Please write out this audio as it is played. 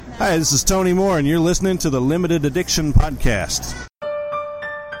Hi, this is Tony Moore, and you're listening to the Limited Addiction Podcast.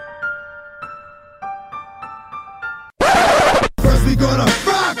 First we gonna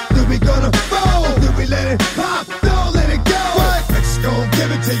rock, then we gonna fold, then we let it pop, don't let it go. What? X gon' give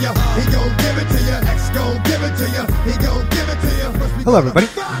it to you, he gon' give it to you. X gon' give it to you, he gon' give it to you. Hello, everybody.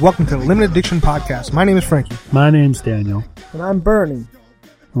 Welcome to the Limited Addiction Podcast. My name is Frankie. My name's Daniel, And I'm Bernie.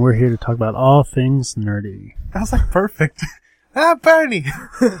 and we're here to talk about all things nerdy. That was like perfect. Bernie.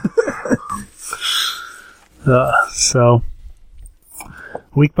 So,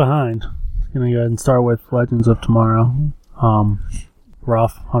 week behind. Gonna go ahead and start with Legends of Tomorrow. We're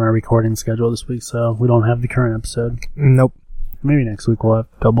off on our recording schedule this week, so we don't have the current episode. Nope. Maybe next week we'll have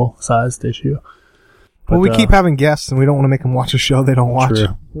double-sized issue. Well, we keep having guests, and we don't want to make them watch a show they don't watch.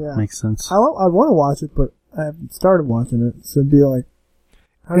 True. Yeah. Makes sense. I want to watch it, but I haven't started watching it. So it'd be like,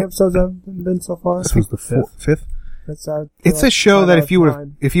 how many episodes have been so far? This was the fifth. Fifth. It's It's a show that if you would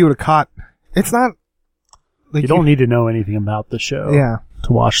have caught, it's not. Like You don't need to know anything about the show Yeah,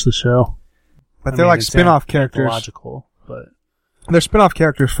 to watch the show. but I they're mean, like it's spin-off characters. Logical, but They're spin-off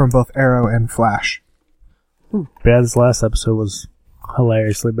characters from both Arrow and Flash. this last episode was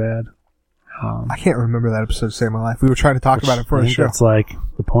hilariously bad. I can't remember that episode to save my life. We were trying to talk about it for I a think show. that's like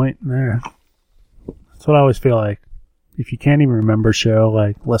the point there. That's what I always feel like. If you can't even remember a show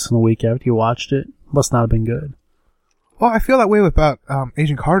like less than a week after you watched it, must not have been good. Well, I feel that way about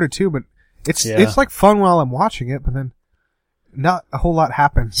Agent Carter too, but it's like fun while I'm watching it, but then not a whole lot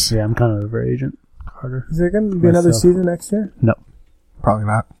happens. Yeah, I'm kind of over Agent Carter. Is there going to be another Myself. season next year? No. Probably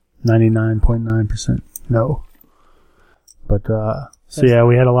not. 99.9% no. But, so yeah,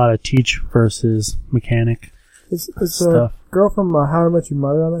 we had a lot of teach versus mechanic Is stuff. a girl from How I Met Your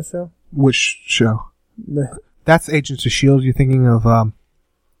Mother on that show? Which show? The That's Agents of S.H.I.E.L.D. You're thinking of,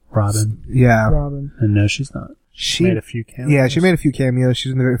 Robin. yeah. Robin. And no, she's not. She Made a few cameos. Yeah, she made a few cameos. She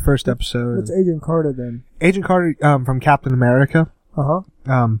was in the very first episode. What's Agent Carter then? Agent Carter, from Captain America. Uh-huh.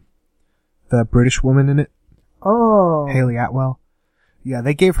 The British woman in it, Oh. Haley Atwell. Yeah,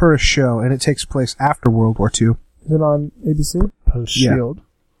 they gave her a show, and it takes place after World War II. Is it on ABC? Post-Shield.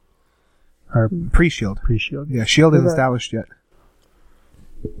 Or Pre-S.H.I.E.L.D. pre-Shield. Yeah, S.H.I.E.L.D. isn't Is that- established yet.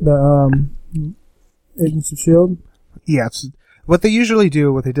 The, Agents of S.H.I.E.L.D.? Yeah, it's what they usually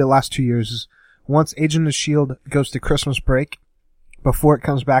do. What they did the last 2 years is once Agent of S.H.I.E.L.D. goes to Christmas break, before it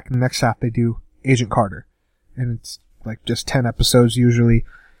comes back in the next half, they do Agent Carter, and it's like just 10 episodes usually,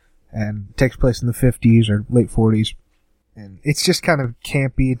 and it takes place in the 50s or late 40s, and it's just kind of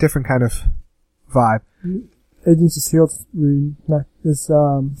campy, different kind of vibe. Agents of S.H.I.E.L.D. is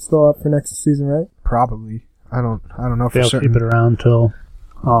still up for next season, right? Probably, I don't know for They'll certain. keep it around till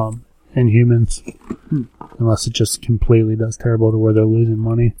Inhumans, unless it just completely does terrible to where they're losing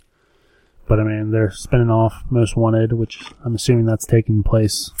money. But I mean, they're spinning off Most Wanted, which I'm assuming that's taking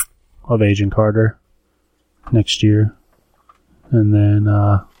place of Agent Carter next year. And then,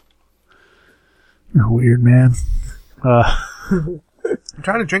 you're weird, man. I'm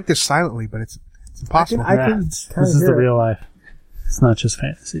trying to drink this silently, but it's impossible. I can this kinda is the hear it. real life. It's not just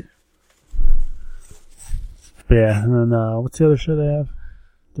fantasy. But yeah, and then what's the other show they have?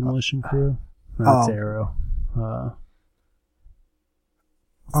 Demolition Crew? No, that's Oh. Arrow.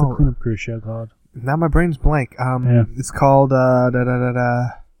 What's the cleanup crew show called? Now my brain's blank. Yeah. It's called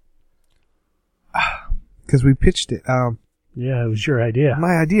because we pitched it. Yeah, it was your idea.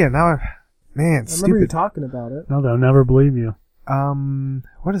 My idea. Now, man, I remember you stupid. talking about it. No, they'll never believe you.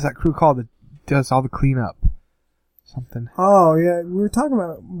 What is that crew called that does all the cleanup? Something. Oh, yeah. We were talking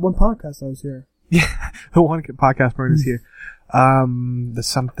about it one podcast I was here. Yeah, the one podcast bird is here. The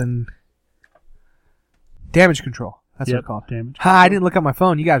something. Damage Control. That's what it's called. Damage. Ha! I didn't look up my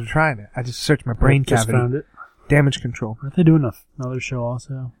phone. You guys were trying it. I just searched my brain Just cavity. found it. Damage Control. Aren't they doing another show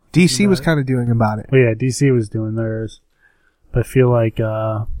also? DC was About it? kind of doing about it. Well, yeah, DC was doing theirs. But I feel like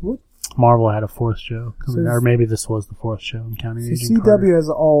Marvel had a fourth show coming, So or maybe this was the fourth show. I'm counting So Agent CW Carter. has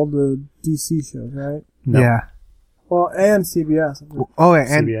all the DC shows, right? No. Yeah. Well, and CBS. Oh, yeah,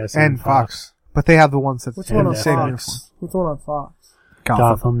 and CBS and and Fox. But they have the ones that Which have one the on same Fox? uniform. What's one on Fox?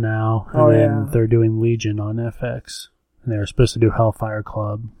 Gotham now, and Oh, then yeah. they're doing Legion on FX. And they were supposed to do Hellfire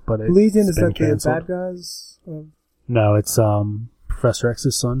Club, but it's Legion, is been that the canceled. bad guys? No, it's Professor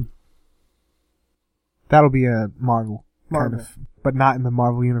X's son. That'll be a Marvel, Marvel. kind of, but not in the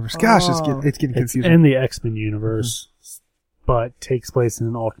Marvel universe. Gosh, it's Oh. getting It's confusing. in the X-Men universe, but takes place in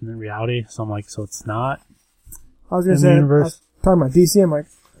an alternate reality. So I'm like, so it's not. I was going In to the say, universe? I was talking about DC, I'm like,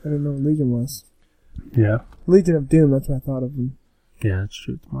 I didn't know what Legion was. Yeah, Legion of Doom, that's what I thought of them. yeah, it's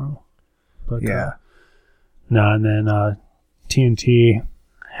true tomorrow. But Yeah. no, and then TNT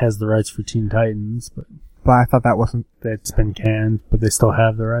has the rights for Teen Titans, but but I thought that wasn't. It's been canned, but they still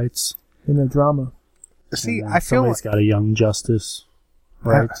have the rights. In a drama. See, And then I feel like, somebody's got a Young Justice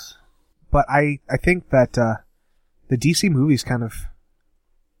rights. but I think that the DC movies kind of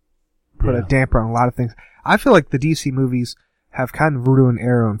put a Yeah. damper on a lot of things. I feel like the DC movies have kind of ruined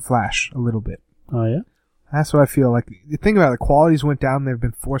Arrow and Flash a little bit. Oh yeah. That's what I feel like. The thing about it, the qualities went down. They've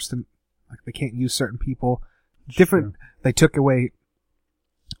been forced to, like, they can't use certain people. Different. They took away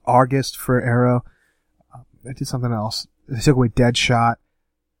August for Arrow. They did something else. They took away Deadshot.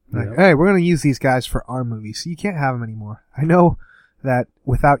 Like, Yep. hey, we're going to use these guys for our movie, so you can't have them anymore. I know that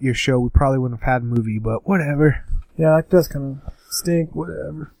without your show, we probably wouldn't have had a movie, but whatever. Yeah, that does kind of stink.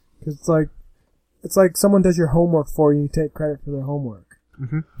 Whatever. Cause it's like someone does your homework for you, you take credit for their homework.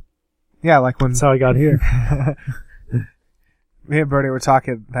 Yeah, like when That's how I got here. me and Bernie were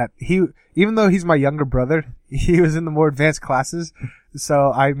talking that even though he's my younger brother, he was in the more advanced classes,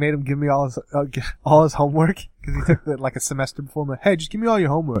 so I made him give me all his homework because he took like a semester before. I'm like, hey, just give me all your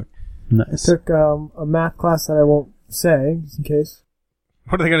homework. I Nice. took a math class that I won't say, just in case.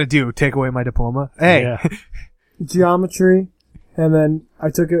 What are they gonna do? Take away my diploma? Hey, Yeah. Geometry, and then I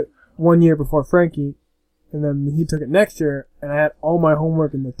took it 1 year before Frankie, and then he took it next year, and I had all my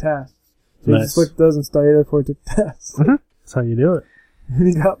homework in the tests. So he Nice. just looked doesn't study it before he took the test. That's how you do it. And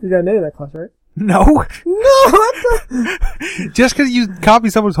you got an A in that class, right? no, No, what the? just because you copy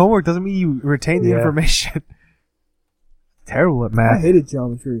someone's homework doesn't mean you retain the Yeah. information. Terrible at I math. hated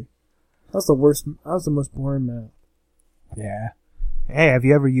geometry. That's the worst. That was the most boring math. Yeah. Hey, have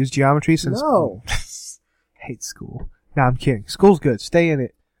you ever used geometry since? No. Hate school. No, I'm kidding. School's good. Stay in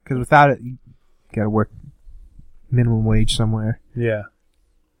it, because without it, you gotta work minimum wage somewhere. Yeah.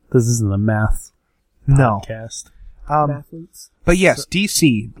 This isn't a math No. podcast. Mathletes. But yes,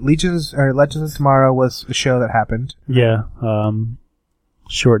 DC Legends of Tomorrow was a show that happened. Yeah.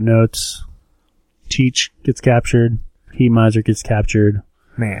 Short notes. Teach gets captured. Heat Miser gets captured.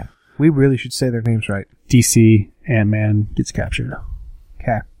 Man, we really should say their names right. DC Ant-Man gets captured.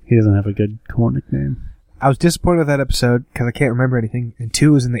 Okay. He doesn't have a good cool nickname. I was disappointed with that episode because I can't remember anything. And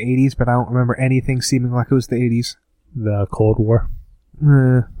 2 was in the 80s, but I don't remember anything seeming like it was the 80s. The Cold War.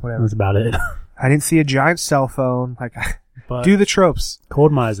 Whatever. That's about it. I didn't see a giant cell phone. Like, But do the tropes.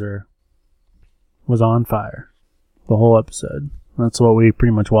 Cold Miser was on fire the whole episode. That's what we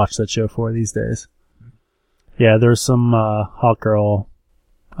pretty much watch that show for these days. Yeah, there's some Hawk Girl,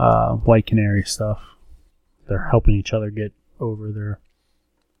 White Canary stuff. They're helping each other get over their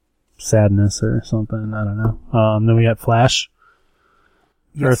sadness or something. I don't know. Then we got Flash.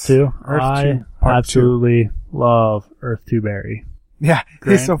 Earth 2. Earth 2, I Part absolutely love Earth 2 Barry. Yeah,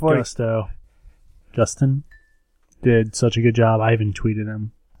 Grant it's so funny. Justin did such a good job. I even tweeted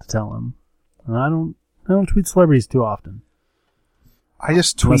him to tell him. And I don't tweet celebrities too often I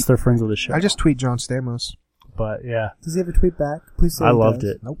just unless tweet. they're friends with the show. I just tweet John Stamos. But yeah, Does he ever tweet back? Please say I he loved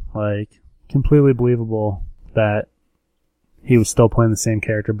does. it. Like completely believable that he was still playing the same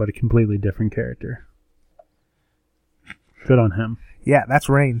character, but a completely different character. Good on him. Yeah, that's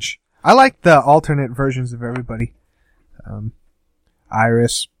range. I like the alternate versions of everybody.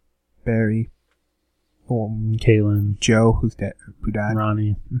 Iris, Barry, Caitlin, Joe, who died.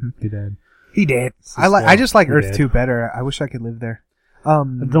 Ronnie, Mhm. he did. He did. Cisco, I just like he Earth did. 2 better. I wish I could live there. I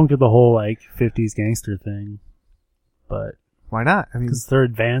don't get the whole like 50s gangster thing, but Why not? I mean, because they're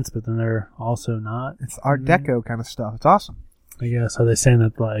advanced, but then they're also not. it's Art Deco kind of stuff. It's awesome. I guess. Are they saying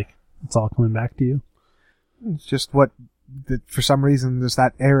that like it's all coming back to you? It's just for some reason, just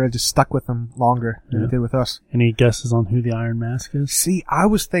that era just stuck with them longer than Yeah. it did with us. Any guesses on who the Iron Mask is? See, I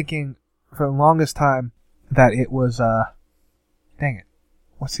was thinking for the longest time that it was, dang it.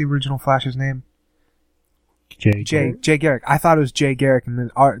 What's the original Flash's name? Jay Garrick. I thought it was Jay Garrick, and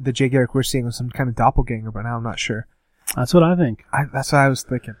the Jay Garrick we're seeing was some kind of doppelganger, but now I'm not sure. That's what I think. That's what I was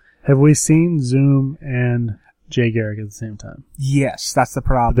thinking. Have we seen Zoom and Jay Garrick at the same time? Yes, that's the But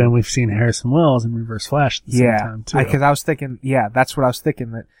problem. then we've seen Harrison Wells and Reverse Flash at the same time too. because I was thinking, that's what I was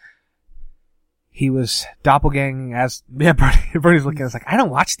thinking, that he was doppelganging as, Bernie's looking at us like, I don't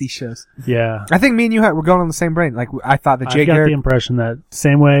watch these shows. Yeah. I think me and you were going on the same brain. Like, I thought that Jay I got the Garrick impression that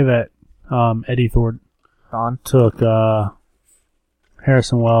same way that Eddie Thorpe on. took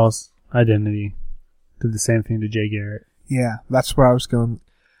Harrison Wells' identity, did the same thing to Jay Garrett. Yeah, that's where I was going.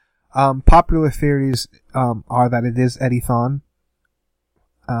 Popular theories are that it is Eddie Thawne,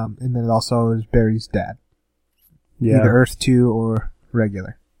 and then it also is Barry's dad. Yeah. Either Earth 2 or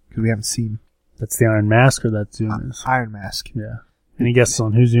regular, because we haven't seen That's the Iron Mask, or that Zoom is? Iron Mask. Yeah. Any guesses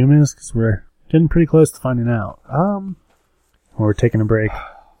on who Zoom is? Because we're getting pretty close to finding out. We're taking a break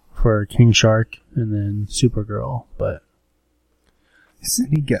for King Shark and then Supergirl, but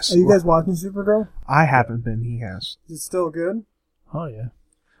Any guess? Are you guys watching Supergirl? I haven't been. He has. Is it still good? Oh yeah.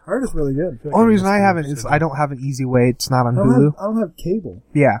 I heard it's really good. Only reason I haven't is I don't have an easy way. It's not on I Hulu. don't have cable.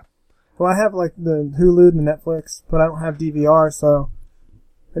 Yeah. Well, I have like the Hulu and the Netflix, but I don't have DVR, so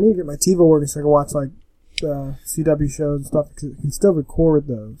I need to get my TiVo working so I can watch like the CW shows and stuff because it can still record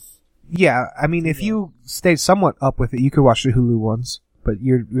those. Yeah, I mean, if you stayed somewhat up with it, you could watch the Hulu ones, but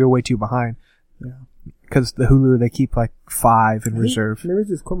you're way too behind. Yeah. Because the Hulu, they keep like 5 in reserve. Maybe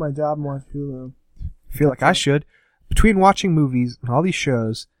just quit my job and watch Hulu. I feel like I should. Between watching movies and all these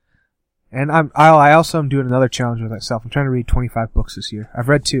shows, and I also am doing another challenge with myself. I'm trying to read 25 books this year. I've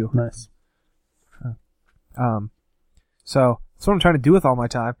read 2. Nice. So that's what I'm trying to do with all my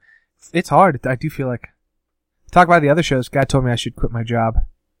time. It's hard. I do feel like, talk about the other shows. Guy told me I should quit my job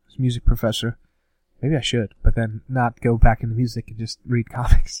as a music professor. Maybe I should, but then not go back into music and just read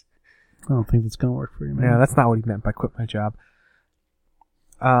comics. I don't think that's gonna work for you, man. Yeah, that's not what he meant by quit my job.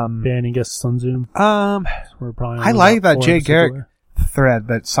 Banning guest Sun Zoom. We're probably I only like about that 4 Jay episodes Garrick away. thread,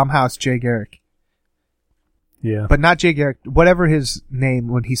 that somehow it's Jay Garrick. Yeah. But not Jay Garrick. Whatever his name,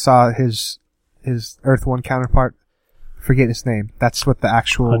 when he saw his Earth One counterpart, forget his name. That's what the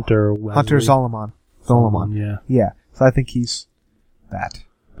actual Hunter Wesley. Hunter Zolomon. Yeah. Yeah. So I think he's that.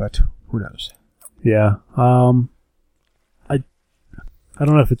 But who knows? Yeah. I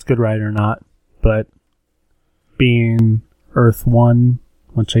don't know if it's good writing or not, but being Earth 1,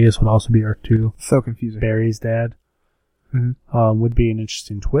 which I guess would also be Earth 2, So confusing. Barry's dad, Mhm. would be an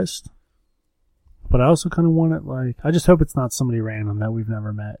interesting twist. But I also kind of want it, like, I just hope it's not somebody random that we've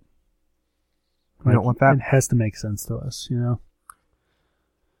never met. You don't want that? It has to make sense to us, you know?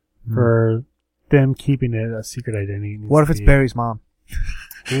 For them keeping it a secret identity. needs What if to it's be- Barry's mom?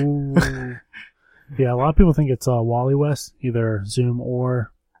 Ooh. Yeah, a lot of people think it's Wally West, either Zoom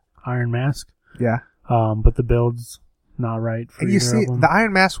or Iron Mask. Yeah. But the build's not right for And you either see, of them. the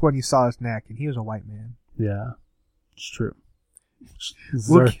Iron Mask one, you saw his neck, and he was a white man. Yeah, it's true. This is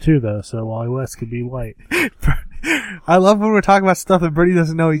Look- Earth 2, though, so Wally West could be white. I love when we're talking about stuff that Bernie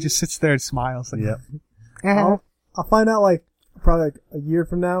doesn't know. He just sits there and smiles. Like, Yep. I'll find out like probably like a year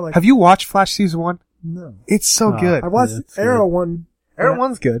from now. Like Have you watched Flash season 1? no, It's so Oh. good. I watched it's Arrow good. 1, Arrow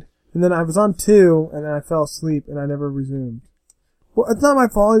 1's good. and then I was on 2, and then I fell asleep, and I never resumed. Well, it's not my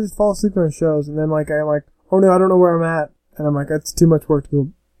fault. I just fall asleep on shows, and then like I'm like, oh no, I don't know where I'm at, and I'm like, that's too much work to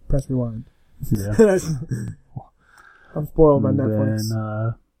go press rewind. Yeah. I'm spoiled by And Netflix.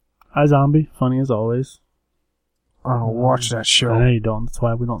 then, iZombie, funny as always. I don't watch that I know show. you don't, that's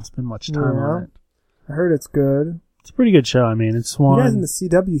why we don't spend much time on Yeah. it. I heard it's good. It's a pretty good show, I mean, it's You guys in one, the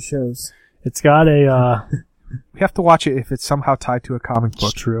CW shows. it's got a, We have to watch it if it's somehow tied to a comic it's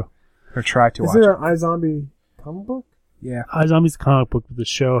book. true. Or try to Is watch there it. an iZombie comic book? Yeah. iZombie's a comic book, but the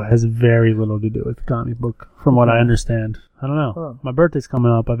show has very little to do with the comic book, from what I understand. I don't know. Huh. My birthday's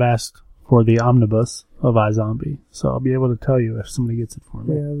coming up. I've asked for the omnibus of iZombie, so I'll be able to tell you if somebody gets it for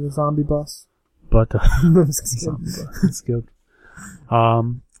me. Yeah, the zombie bus. But I'm just kidding. it's good.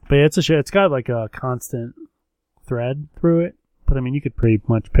 But yeah, it's a show. It's got like a constant thread through it. But I mean, you could pretty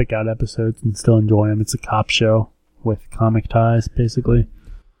much pick out episodes and still enjoy them. It's a cop show with comic ties, basically.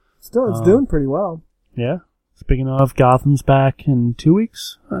 Still, it's doing pretty well. Yeah. Speaking of, Gotham's back in 2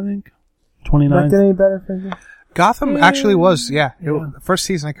 weeks, I think. Not 29th. getting any better, Finger? Gotham actually was, yeah. Yeah. The first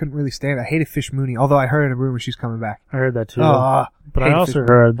season I couldn't really stand it. I hated Fish Mooney, although I heard a rumor she's coming back. I heard that too. But I hate also Fish-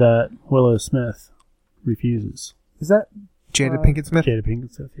 heard that Willow Smith refuses. Is that Jada Uh, Pinkett Smith. Jada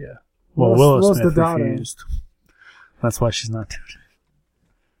Pinkett Smith, yeah. Well, Will's Willow the Smith daughter. refused. That's why she's not doing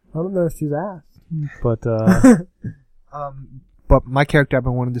I don't know if she's asked. it. But, But my character I've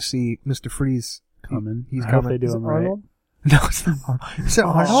been wanting to see, Mr. Freeze. coming. He's I hope coming. they do Is it him right. Arnold? No, it's not Arnold. Is it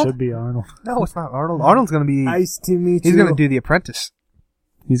Arnold? Should be Arnold. No, it's not Arnold. Arnold's gonna be, Nice to meet he's you. gonna do The Apprentice.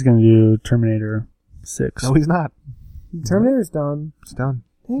 He's going to do Terminator 6. No, he's not. Terminator's done. It's done.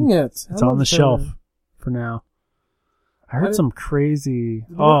 Dang it. It's on the shelf for now. I heard did- some crazy.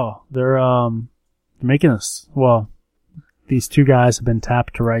 Oh, they're making us. Well, these 2 guys have been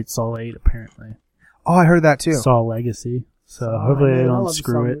tapped to write Saw 8 apparently. Oh, I heard that too. Saw Legacy. So Oh, hopefully they man, I don't love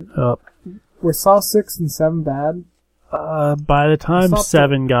screw it Saw up. Were Saw 6 and 7 bad? By the time Stop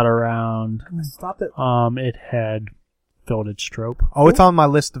 7 got around, Stop it. it had filled its trope. Oh, it's on my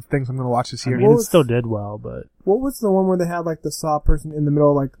list of things I'm gonna watch this I year. mean, What it was- still did well, but What was the one where they had like the Saw person in the middle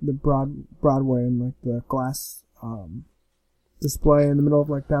of like the Broadway and like the glass display in the middle of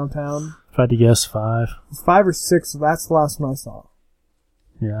like downtown? if I had to guess, 5. It's 5 or 6. That's the last one I saw.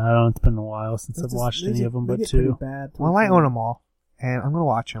 Yeah, I don't. It's been a while since It's I've just- watched they any get- of them, they but get pretty 2. bad Well, I own them all, and I'm gonna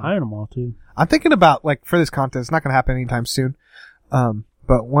watch them. I own them all too. I'm thinking about, like, for this contest, it's not gonna happen anytime soon.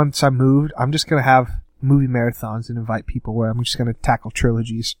 But once I'm moved, I'm just gonna have movie marathons and invite people where I'm just going to tackle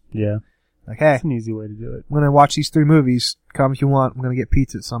trilogies. Yeah. Like, hey, It's an easy way to do it. I'm going to watch these 3 movies. Come if you want. I'm going to get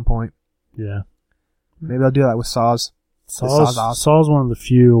pizza at some point. Yeah. Maybe I'll do that with Saws. Saw's one of the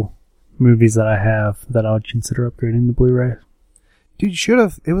few movies that I have that I would consider upgrading to Blu-ray. Dude, you should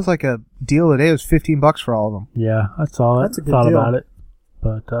have. It was like a deal today. It was $15 for all of them. Yeah, I saw it. That's a good Thought deal. about it.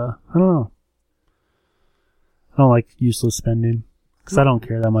 But, I don't know. I don't like useless spending. Because I don't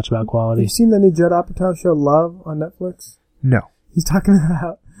care that much about Have quality. you seen the new Judd Apatow show, Love, on Netflix? No. He's talking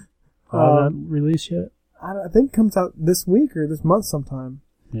about, That release yet? I think it comes out this week or this month sometime.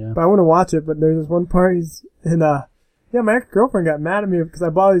 Yeah. But I want to watch it, but there's this one part he's in, yeah, my ex-girlfriend got mad at me because I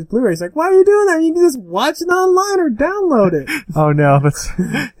bought these Blu-rays. Like, why are you doing that? You can just watch it online or download it. Oh, no. That's...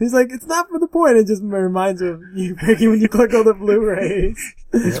 He's like, it's not for the point. It just reminds you of you picking when you click on the Blu-rays.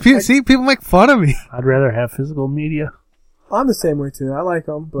 See, people make fun of me. I'd rather have physical media. I'm the same way too. I like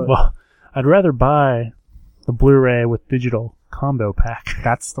them, but Well, I'd rather buy the Blu-ray with digital combo pack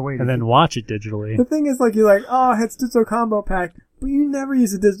That's the way to and then watch it digitally. the thing is, like, you're like, oh, it's digital combo pack, but you never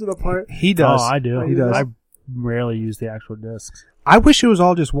use the digital part. He does. Oh, I do. He does. I rarely use the actual discs. I wish it was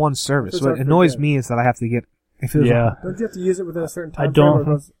all just one service. It's What not annoys good. me is that I have to get... If it was Yeah. Don't you have to use it within a certain time I don't- frame?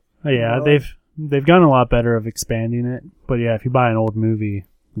 Or goes- Yeah, Well- they've gotten a lot better of expanding it. But yeah, if you buy an old movie,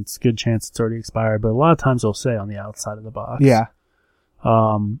 it's a good chance it's already expired. But a lot of times they'll say on the outside of the box. Yeah.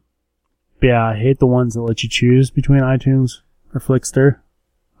 But yeah, I hate the ones that let you choose between iTunes or Flickster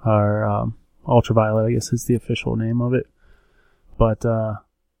or Ultraviolet, I guess is the official name of it. But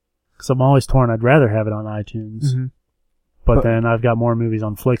because I'm always torn, I'd rather have it on iTunes. hmm But then I've got more movies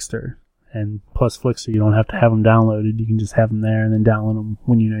on Flickster. And plus Flickster, you don't have to have them downloaded. You can just have them there and then download them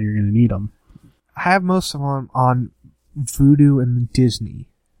when you know you're going to need them. I have most of them on Vudu and Disney.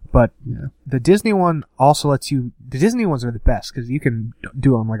 But Yeah. the Disney one also lets you... The Disney ones are the best because you can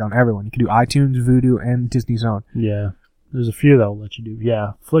do them like on everyone. You can do iTunes, Vudu, and Disney Zone. Yeah. There's a few that will let you do.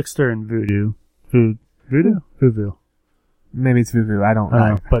 Yeah. Flickster and Vudu. Vudu? Vuvu. Maybe it's Vudu. I don't I don't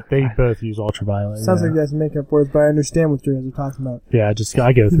know. know. But they both use Ultraviolet. Sounds yeah. like you guys make up words, but I understand what you guys are talking about. Yeah,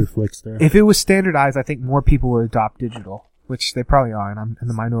 I go through Flickster. If it was standardized, I think more people would adopt digital, which they probably are, and I'm in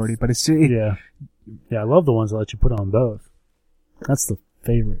the minority. But it's Yeah. Yeah, I love the ones that let you put on both. That's the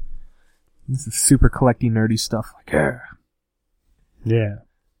favorite. this is super collecty nerdy stuff. Like, Yeah.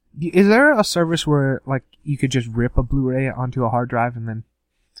 is there a service where like you could just rip a Blu-ray onto a hard drive and then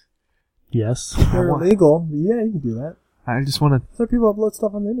Yes. They're want- illegal. Yeah, you can do that. I just want to? So people upload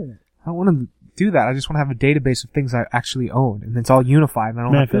stuff on the internet. I don't want to do that. I just want to have a database of things I actually own, and it's all unified. And I I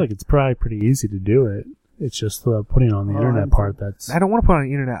don't. mean, I have feel to, like it's probably pretty easy to do it. It's just the putting it on the internet part that's I don't want to put it on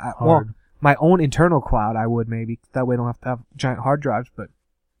the internet. Well, hard. my own internal cloud, I would maybe. That way, I don't have to have giant hard drives. But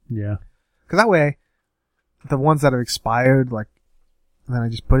Yeah. because that way, the ones that are expired, like, then I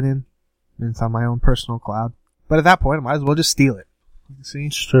just put it in, and it's on my own personal cloud. But at that point, I might as well just steal it. See?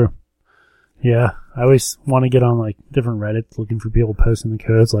 It's true. Yeah. I always want to get on like different Reddits looking for people posting the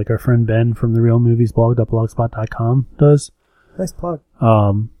codes like our friend Ben from the realmoviesblog.blogspot.com does. Nice plug.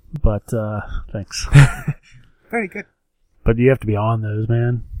 But thanks. Very good. But you have to be on those,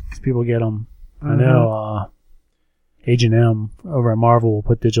 man. Because people get them. I Mhm. know, Agent M over at Marvel will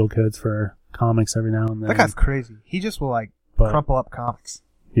put digital codes for comics every now and then. That guy's crazy. He just will like But- crumple up comics.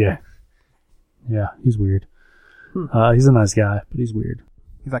 Yeah. Yeah, he's weird. He's a nice guy, but he's weird.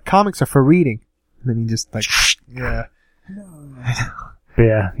 He's like, comics are for reading. And then he just like, yeah. But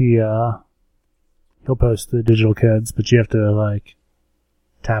yeah, he'll post the digital codes, but you have to like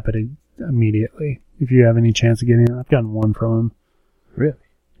tap it immediately if you have any chance of getting it. I've gotten one from him. Really?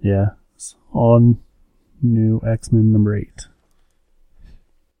 Yeah. It's on new X-Men number 8.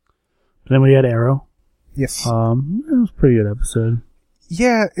 But then we had Arrow. Yes. It was a pretty good episode.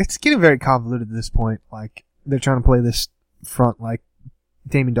 Yeah, it's getting very convoluted at this point. Like, they're trying to play this front, like,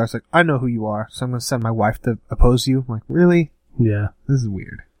 Damien Dark's like, I know who you are, so I'm going to send my wife to oppose you. I'm like, really? Yeah. This is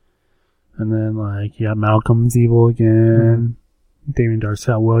weird. And then, like, you got Malcolm's evil again. Damien Dark's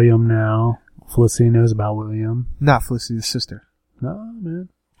got William now. Felicity knows about William. Not Felicity's sister. No, man.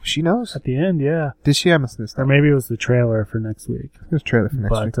 She knows? At the end, yeah. Did she? I must have missed Or that. maybe it was the trailer for next week. It was a trailer for next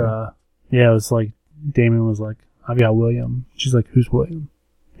But, week. right? yeah, it was like, Damien was like, I've got William. She's like, who's William?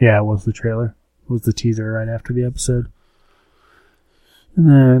 Yeah, it was the trailer. It was the teaser right after the episode.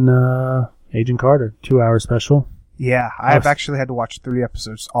 And then, Agent Carter, 2-hour special. Yeah, I've actually had to watch 3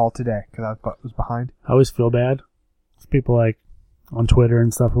 episodes all today because I was behind. I always feel bad. People like, on Twitter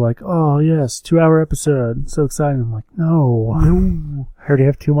and stuff are like, oh yes, 2-hour episode. So exciting. I'm like, no. I already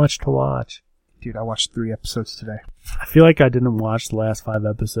have too much to watch. Dude, I watched 3 episodes today. I feel like I didn't watch the last 5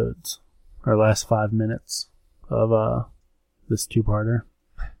 episodes. Or last 5 minutes of, this 2-parter.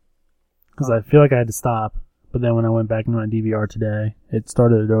 Because I feel like I had to stop. But then when I went back into my DVR today, it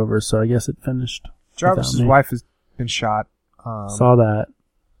started it over, so I guess it finished. Jarvis's without me. wife has been shot. Saw that.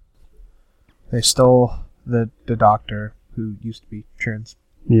 They stole the doctor who used to be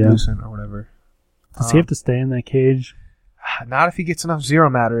Yeah. translucent or whatever. Does he have to stay in that cage? Not if he gets enough zero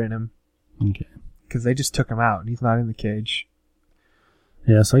matter in him, Okay. because they just took him out and he's not in the cage.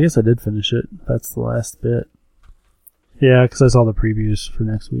 Yeah, so I guess I did finish it. That's the last bit. Yeah, because I saw the previews for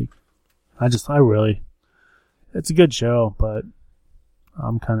next week. It's a good show, but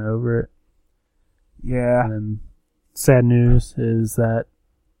I'm kind of over it. Yeah. And then sad news is that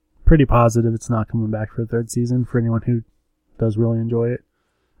pretty positive it's not coming back for a third season for anyone who does really enjoy it.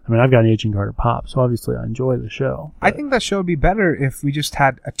 I mean, I've got an Agent Carter Pop, so obviously I enjoy the show. I think that show would be better if we just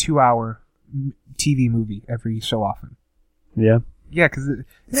had a 2-hour TV movie every so often. Yeah. Yeah, because it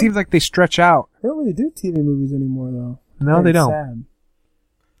seems like they stretch out. They don't really do TV movies anymore, though. No, Very they don't. Sad.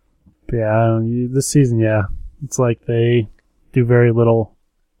 But yeah, this season, yeah. It's like they do very little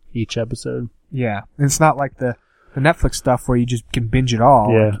each episode. Yeah, and it's not like the Netflix stuff where you just can binge it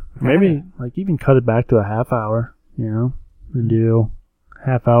all. Yeah. Maybe, like, even cut it back to a half hour, and do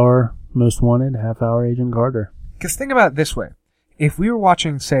half hour Most Wanted, half hour Agent Carter. Because think about it this way. If we were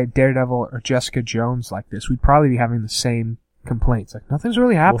watching, say, Daredevil or Jessica Jones like this, we'd probably be having the same complaints. Like, nothing's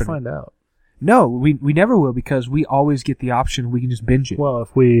really happening. We'll find out. No, we never will, because we always get the option we can just binge it. Well,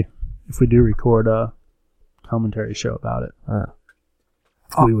 if we do record a commentary show about it,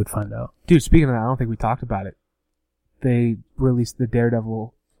 we would find out. Dude, speaking of that, I don't think we talked about it. They released the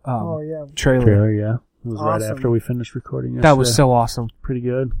Daredevil trailer. Trailer, yeah. It was right Awesome. after we finished recording yesterday. That was so awesome. Pretty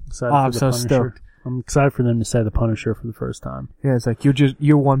good. Excited I'm for the so Punisher. stoked. I'm excited for them to say the Punisher for the first time. Yeah, it's like,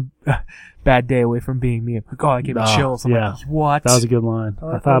 you're one bad day away from being me. Like, oh, I get me chills. I'm yeah. like, what? That was a good line.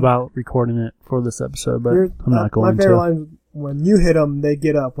 I thought about recording it for this episode, but I'm not going My favorite to. line is when you hit them, they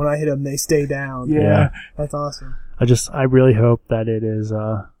get up. When I hit them, they stay down. Yeah. That's awesome. I really hope that it is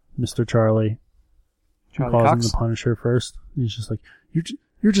Mr. Charlie who Charlie calls him Cox? the Punisher first. He's just like,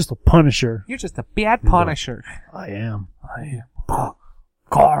 you're just a Punisher. You're just a bad Punisher. I am. I am.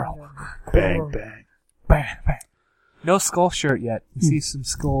 Carl. Bang, bang. Bang, bang. No skull shirt yet. You see some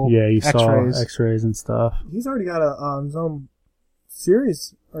skull Yeah, you x-rays. saw X-rays and stuff. He's already got his own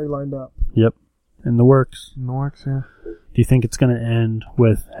series already lined up. Yep. In the works. In the works, yeah. Do you think it's going to end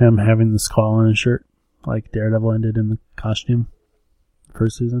with him having the skull on his shirt, like Daredevil ended in the costume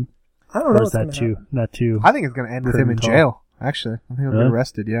first season? I don't Or know is what's that gonna too? I think it's going to end with him in Curtain jail, actually. I think he'll Really? get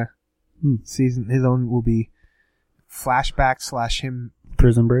arrested, yeah. Season, his own will be flashback / him,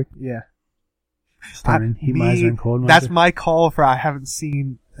 Prison Break? yeah. Starring Heat Miser and Cold Miser? That's my call for I haven't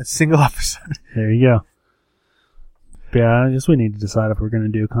seen a single episode. There you go. But yeah, I guess we need to decide if we're going to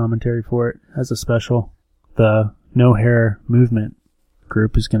do a commentary for it as a special. The No Hair Movement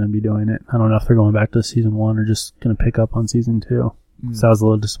group is going to be doing it. I don't know if they're going back to season 1 or just going to pick up on season 2. So I was a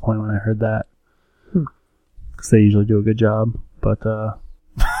little disappointed when I heard that. Because they usually do a good job. But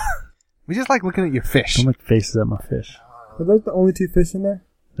We just like looking at your fish. don't make faces at my fish. Are those the only 2 fish in there?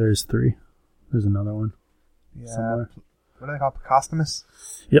 There's 3. There's another one Yeah. somewhere. What do they call it? Picostomus?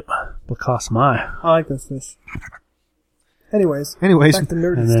 Yep. Blacosmi. I like those fish. Anyways, Anyways, back to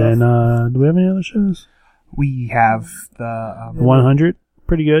nerdy And stuff. then, do we have any other shows? we have the 100.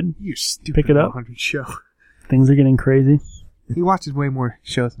 Pretty good. you stupid Pick it up. 100 show. Things are getting crazy. He watches way more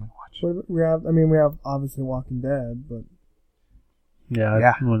shows than I watch. We have obviously Walking Dead, but Yeah,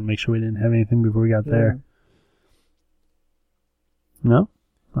 Yeah. I want to make sure we didn't have anything before we got there. No?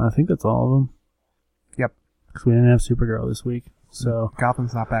 I think that's all of them. Yep. Because we didn't have Supergirl this week. So,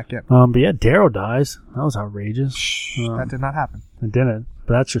 Gotham's not back yet. but yeah, Daryl dies. That was outrageous. That did not happen. It didn't.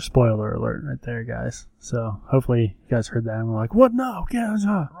 But that's your spoiler alert right there, guys. So, hopefully you guys heard that and were like, what? No, get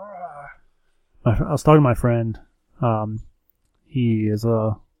out. I was talking to my friend. He is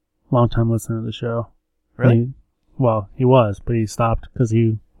a longtime listener of the show. Really? He was, but he stopped because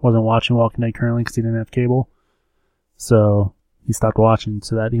he wasn't watching Walking Dead currently because he didn't have cable. So he stopped watching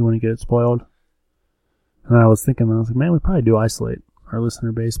so that he wouldn't get it spoiled. And I was like, man, we probably do isolate our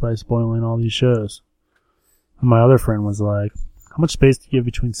listener base by spoiling all these shows. And my other friend was like, how much space do you give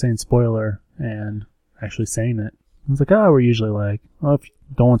between saying spoiler and actually saying it? I was like, we're usually like, well, if you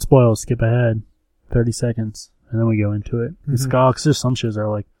don't want spoilers, skip ahead 30 seconds. And then we go into it. It's like, because there's some shows that are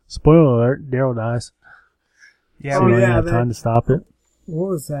like, spoiler alert, Daryl dies. Yeah, So Oh, you don't yeah, even have that- time to stop it. what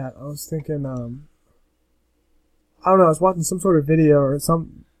was that? I was thinking, I don't know, I was watching some sort of video or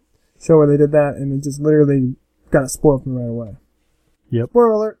some show where they did that, and it just literally got it spoiled for me right away. Yep.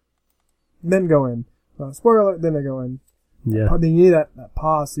 Spoiler alert, then go in. Spoiler alert, then they go in. Yeah. Oh, then you need that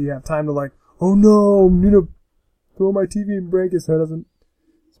pause so you have time to like, oh no, I need to throw my TV and break it so it doesn't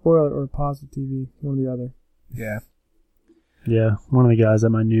spoil it or pause the TV, one or the other. Yeah. Yeah, one of the guys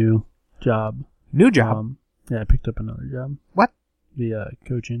at my new job. New job. Yeah, I picked up another job. What? The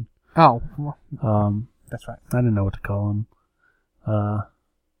coaching. Oh, well, that's right. I didn't know what to call him.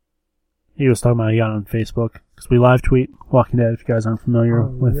 He was talking about he got on Facebook because we live tweet Walking Dead. If you guys aren't familiar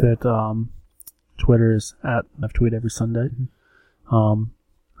with it, Twitter is at I've tweet every Sunday.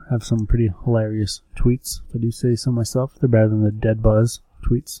 Have some pretty hilarious tweets. If I do say so myself, they're better than the Dead Buzz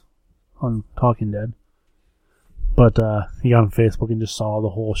tweets on Talking Dead. But he got on Facebook and just saw the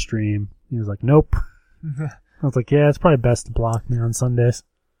whole stream. He was like, "Nope." I was like, "Yeah, it's probably best to block me on Sundays."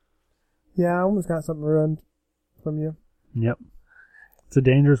 Yeah, I almost got something ruined from you. Yep. It's a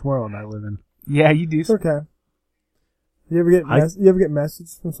dangerous world I live in. Yeah, you do. It's okay. You ever get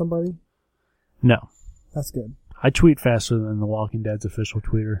messages from somebody? No. That's good. I tweet faster than The Walking Dead's official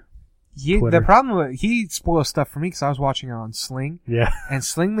tweeter. The problem with he spoils stuff for me because I was watching it on Sling. Yeah. And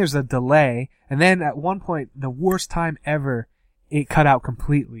Sling, there's a delay, and then at one point, the worst time ever, it cut out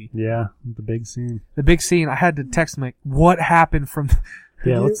completely. Yeah, the big scene. The big scene, I had to text him like, "What happened from?"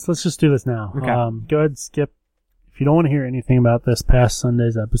 Yeah, let's just do this now. Okay. Go ahead, skip. If you don't want to hear anything about this past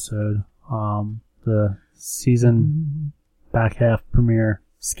Sunday's episode, the season back half premiere,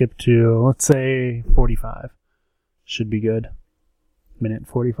 skip to, let's say, 45. Should be good. Minute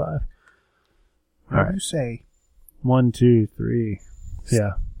 45. What do you say? 1, 2, 3.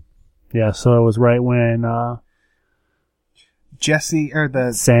 Yeah. Yeah, so it was right when Jesse, or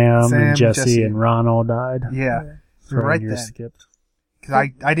the Sam and Jesse and Ronald died. Yeah, So right you're then. skipped. Because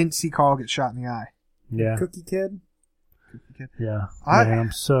I didn't see Carl get shot in the eye. Yeah. Cookie Kid? Yeah. I-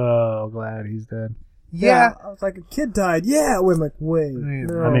 I'm so glad he's dead. Yeah. I was like, a kid died. Yeah. I'm like, wait. Yeah.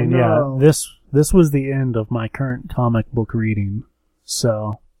 No, I mean, no. yeah, this was the end of my current comic book reading.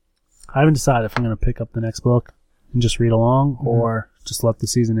 So I haven't decided if I'm going to pick up the next book and just read along or just let the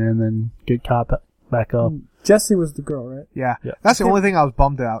season end and get caught back up. Jesse was the girl, right? Yeah. Yeah. That's the only thing I was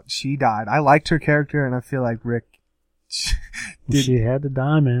bummed out. She died. I liked her character, and I feel like Rick. She had to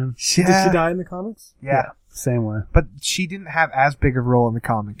die, man. Did she die in the comics? Yeah. Same way. But she didn't have as big a role in the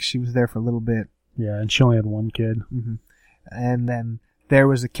comics. She was there for a little bit. Yeah, and she only had one kid. Mm-hmm. And then there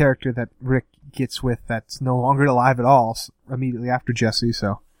was a character that Rick gets with that's no longer alive at all immediately after Jesse,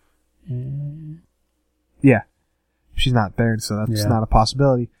 so. Yeah. She's not there, so that's not a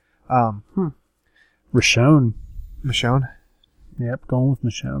possibility. Michonne. Michonne? Yep, going with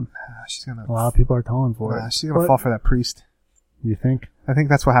Michonne. She's gonna. A lot of people are calling for it. She's gonna fall for that priest. You think? I think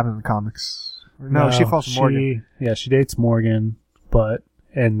that's what happened in the comics. No, she falls for Morgan. Yeah, she dates Morgan, but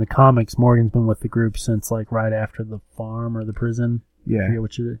in the comics, Morgan's been with the group since like right after the farm or the prison. Yeah. I forget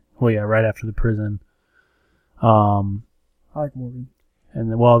which it is. Well, yeah, right after the prison. I like Morgan.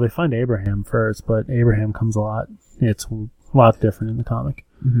 And then, well, they find Abraham first, but Abraham comes a lot. It's a lot different in the comic.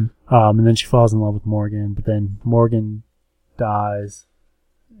 Mm-hmm. And then she falls in love with Morgan, but then Morgan dies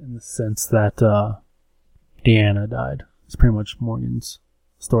in the sense that Deanna died. It's pretty much Morgan's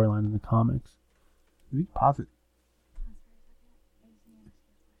storyline in the comics. We pause it.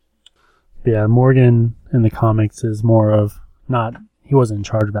 Yeah, Morgan in the comics is more of not, he wasn't in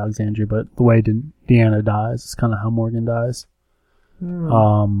charge of Alexandria, but the way Deanna dies is kind of how Morgan dies.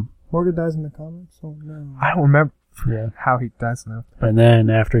 Morgan dies in the comics? Oh, no. I don't remember Yeah. how he dies now. And then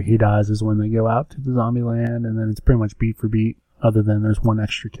after he dies is when they go out to the zombie land, and then it's pretty much beat for beat, other than there's one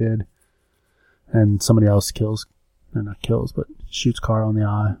extra kid. And somebody else not kills, but shoots Carl in the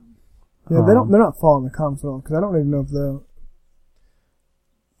eye. Yeah, they're not following the comics at all, because I don't even know if they'll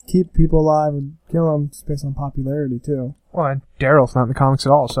keep people alive and kill them just based on popularity, too. Well, and Daryl's not in the comics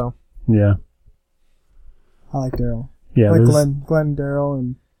at all, so. Yeah. I like Daryl. Yeah, I like there's, Glenn, Daryl,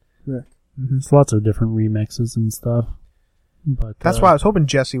 and Rick. there's lots of different remixes and stuff. But That's why I was hoping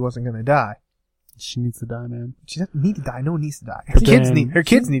Jessie wasn't going to die. she needs to die, man. She doesn't need to die. No one needs to die. But then- Her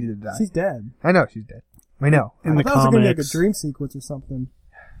kids needed to die. She's dead. I know she's dead. I know. In the I thought it was going to be like a comics, dream sequence or something.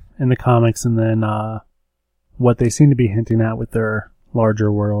 in the comics, and then what they seem to be hinting at with their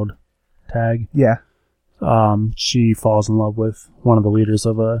larger world tag, Yeah. she falls in love with one of the leaders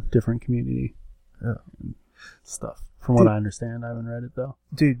of a different community. Oh. Stuff. From what I understand, I haven't read it though.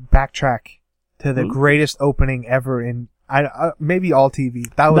 Dude, backtrack to the greatest opening ever in maybe all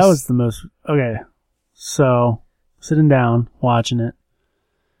TV. That was the most. Okay, so sitting down watching it,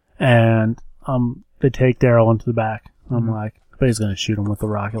 and they take Daryl into the back. I'm like, I bet he's gonna shoot him with a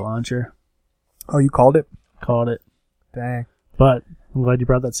rocket launcher. Oh, you called it? Called it. Dang. But I'm glad you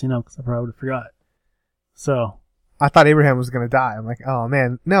brought that scene up because I probably would have forgot. So I thought Abraham was going to die. I'm like, oh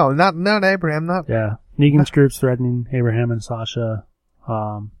man. No, not Abraham. Not. yeah, Negan's group's threatening Abraham and Sasha,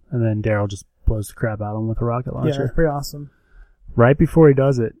 and then Daryl just blows the crap out of him with a rocket Yeah, launcher. it's pretty awesome. Right before he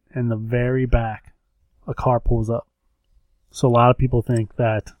does it, in the very back, a car pulls up. So a lot of people think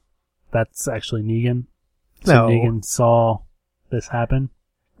that that's actually Negan. So No. Negan saw this happen.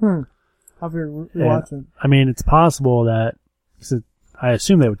 I'll have to rewatch it. I mean, it's possible that, 'cause I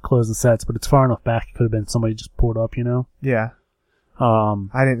assume they would close the sets, but it's far enough back it could have been somebody just pulled up, you know? Yeah,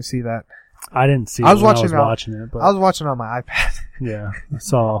 I didn't see that. I didn't see I it was when watching I was watching it, but I was watching on my iPad. yeah, I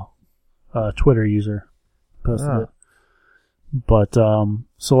saw a Twitter user posted Oh. it. But,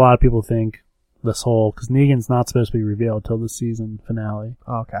 so a lot of people think this whole, because Negan's not supposed to be revealed till the season finale.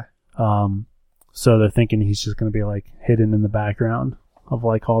 Oh, okay. So they're thinking he's just going to be like hidden in the background of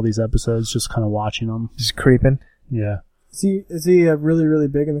like all these episodes, just kind of watching them. Just creeping. Yeah. Is he really, really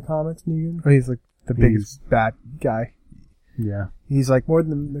big in the comics, Negan? He's like the biggest bad guy. Yeah. He's like, More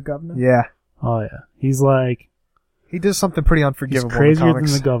than the governor? yeah. Oh yeah. He's like, He does something pretty he's unforgivable in crazier than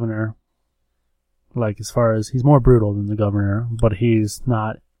comics. the governor. Like as far as, he's more brutal than the governor, but he's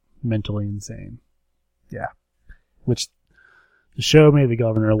not mentally insane. Yeah. Which the show made the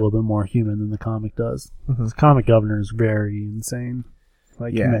governor a little bit more human than the comic does. Mhm. The comic governor is very insane.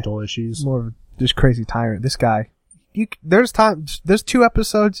 Like Yeah. mental issues. More of a just crazy tyrant. This guy. There's 2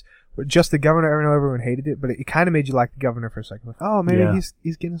 episodes where just the governor, I know everyone hated it, but it kind of made you like the governor for a second. Like, oh, maybe Yeah.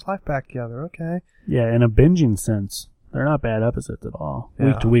 he's getting his life back together. Okay. Yeah, in a binging sense, they're not bad episodes at all. Yeah.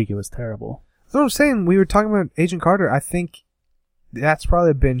 Week to week, it was terrible. That's what I'm saying. We were talking about Agent Carter. I think that's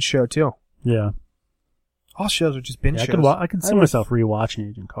probably a binge show too. Yeah. All shows are just binge Yeah, shows. I could see myself rewatching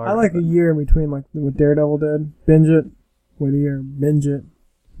Agent Carter. I like a year in between, like what Daredevil did. Binge it. Wait a year. Binge it.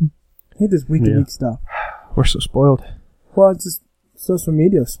 I hate this week-to-week stuff. We're so spoiled. Well, it's just social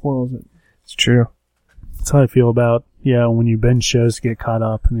media spoils it. It's true. That's how I feel about, when you binge shows to get caught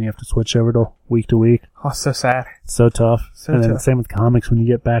up and then you have to switch over to week. Oh, so sad. It's so tough. So and then tough. same with comics when you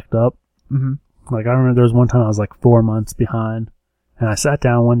get backed up. Mm-hmm. Like, I remember there was one time I was like 4 months behind. And I sat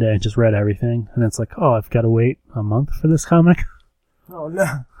down one day and just read everything. And it's like, oh, I've got to wait a month for this comic? Oh, no.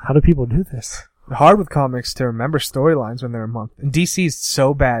 How do people do this? Hard with comics to remember storylines when they're a month. And DC's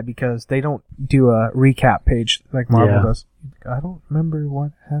so bad because they don't do a recap page like Marvel Yeah. does. I don't remember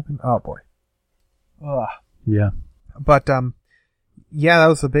what happened. Oh boy. Ugh. Yeah. But yeah, that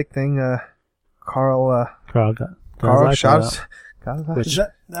was the big thing. Carl Carl got Carl his eye shot cut his- out. got his eye. Which- Is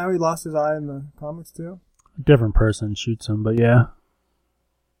that now he lost his eye in the comics, too? A different person shoots him, but yeah.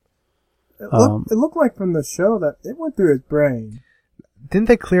 It looked like from the show that it went through his brain. Didn't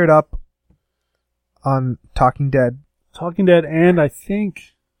they clear it up on Talking Dead? Talking Dead, and I think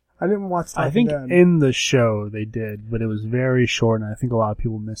I didn't watch Talking I think Dead. in the show they did, but it was very short, and I think a lot of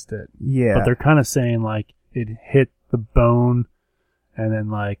people missed it. Yeah. But they're kind of saying like it hit the bone, and then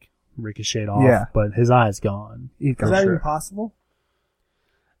like ricocheted off. Yeah. But his eye's gone. He's Is gone. that Sure. even possible?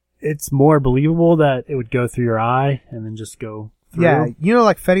 It's more believable that it would go through your eye and then just go through. Yeah, you know,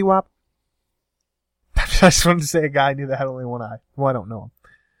 like Fetty Wap. I just wanted to say a guy I knew that had only one eye. Well, I don't know him.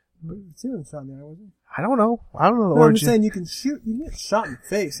 But he wasn't shot in the eye, was he? I don't know. I don't know the No, I'm just origin. saying you can get shot in the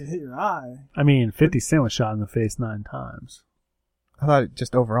face and hit your eye. I mean, 50 Cent was shot in the face 9 times. I thought it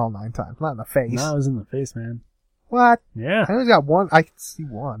just overall 9 times, not in the face. No, it was in the face, man. What? Yeah. I know he's got one. I can see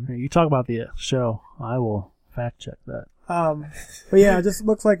one. You talk about the show. I will fact check that. But yeah, it just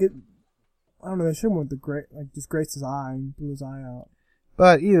looks like it. I don't know. They should have went the just grazed his eye and blew his eye out.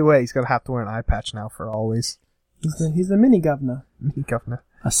 But either way, he's gonna have to wear an eye patch now for always. He's the mini governor. Governor.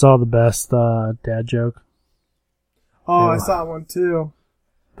 I saw the best dad joke. Oh, Yeah. I saw one too.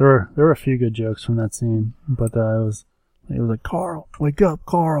 There were a few good jokes from that scene, but it was like, Carl, wake up,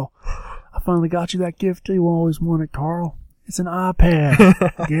 Carl. I finally got you that gift you always wanted, Carl. It's an iPad.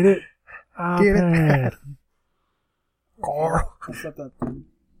 Get it? Get it? iPad. Carl. I slept that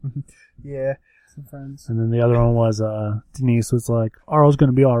Yeah. some friends. And then the other one was Denise was like, Arl's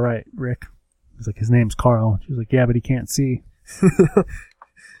gonna be all right, Rick. He's like, his name's Carl. She was like, yeah, but he can't see.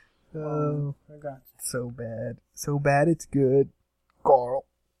 Oh, I got you. so bad. So bad it's good. Carl.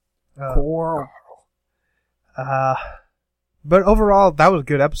 Coral. But overall, that was a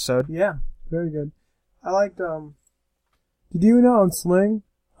good episode. Yeah, very good. I liked. Did you know on Sling?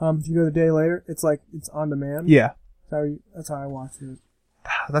 If you go the day later, it's on demand. Yeah. That's how I watched it.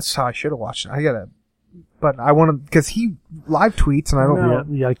 That's how I should have watched it. But I want to, because he live tweets and I don't No. Yeah,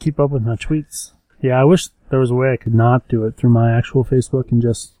 you gotta keep up with my tweets. Yeah, I wish there was a way I could not do it through my actual Facebook and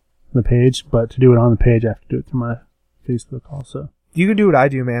just the page, but to do it on the page, I have to do it through my Facebook also. You can do what I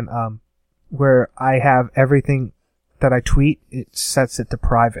do, man. Where I have everything that I tweet, it sets it to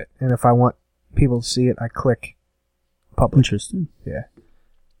private. And if I want people to see it, I click public. Interesting. Yeah.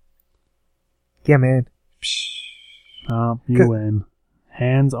 Yeah, man. You Good. win.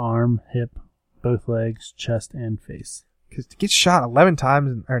 Hands, arm, hip, both legs, chest, and face. Because to get shot 11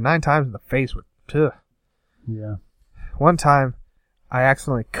 times or 9 times in the face would. Ugh. Yeah. One time, I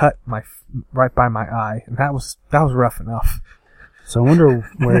accidentally cut right by my eye, and that was rough enough. So I wonder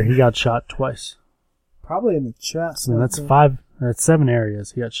where he got shot twice. Probably in the chest. I mean, that's 7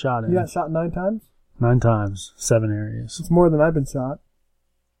 areas he got shot in. You got shot 9 times? 9 times, 7 areas. It's more than I've been shot.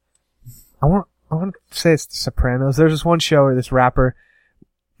 I want to say it's The Sopranos. There's this one show where this rapper,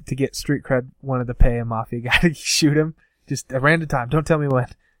 to get street cred, wanted to pay a mafia guy to shoot him. Just at random time. Don't tell me when.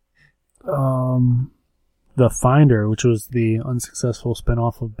 The Finder, which was the unsuccessful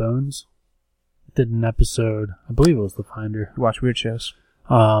spinoff of Bones, did an episode, I believe it was The Finder. You watch weird shows.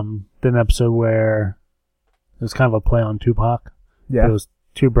 Did an episode where it was kind of a play on Tupac. Yeah. It was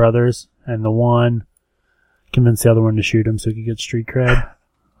 2 brothers, and the one convinced the other one to shoot him so he could get street cred.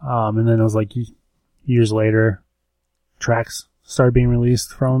 And then it was like years later, tracks started being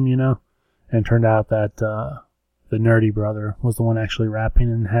released from him, and it turned out that the nerdy brother was the one actually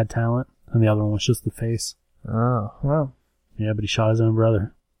rapping and had talent, and the other one was just the face. Oh. Wow. Yeah, but he shot his own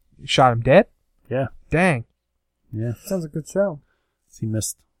brother. You shot him dead? Yeah. Dang. Yeah. Sounds like a good show. He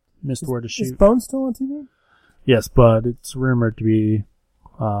missed where to Is shoot. Bone still on TV? Yes, but it's rumored to be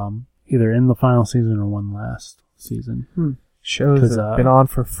either in the final season or one last season. Shows that have been on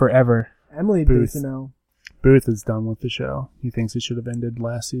for forever. Emily Booth. needs to know. Booth is done with the show. He thinks it should have ended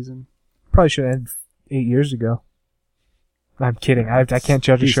last season. Probably should have ended 8 years ago. I'm kidding. I can't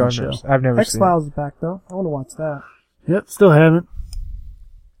judge a show. Decent show. I've never seen it. X-Files is back, though. I want to watch that. Yep, still haven't.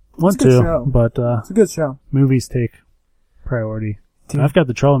 Want It's a good to, show. but It's a good show. movies take priority. I've got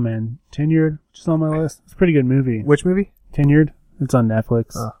The Trouble Man, Tenured, which is on my list. It's a pretty good movie. Which movie? Tenured. It's on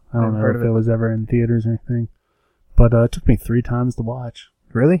Netflix. Oh, I don't never know heard if of it it. was ever in theaters or anything. But it took me 3 times to watch.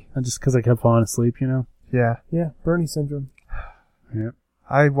 Really? Just because I kept falling asleep, Yeah. Yeah, Bernie syndrome. Yep.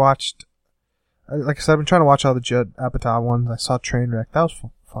 I watched, like I said, I've been trying to watch all the Judd Apatow ones. I saw Trainwreck. That was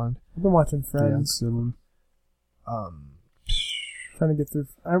fun. I've been watching Yeah, Friends. it's a good one. Trying to get through.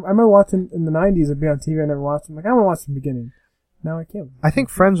 I remember watching in the 90s, it'd be on TV. I never watched them. Like, I want to watch from the beginning. Now I can't. I think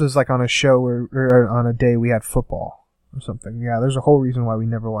Friends was like on a show or on a day we had football or something. Yeah, there's a whole reason why we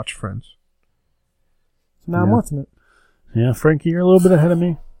never watched Friends. So now I'm Yeah. watching it. Yeah, Frankie, you're a little bit ahead of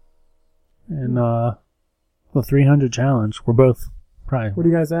me. And the 300 challenge, we're both probably What are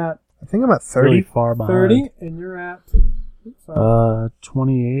you guys at? I think I'm at 30. really far behind. 30, and you're at. Oops,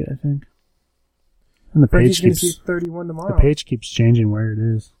 28, I think. And the Frankie's page going to see keeps 31 tomorrow. the page keeps changing where it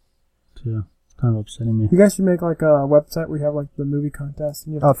is. Too. It's kind of upsetting me. You guys should make like a website where you have like the movie contest.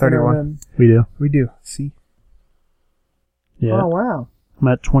 And you have Oh, to fill 31. in. We do. We do. See? Yeah. Oh, wow. I'm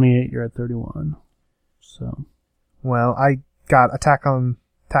at 28, you're at 31. So, Well, I got Attack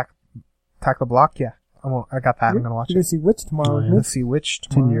the Block. Yeah. I got that. I'm going to watch You're going it. to see Witch tomorrow, Oh, isn't yeah. it? Let's see Witch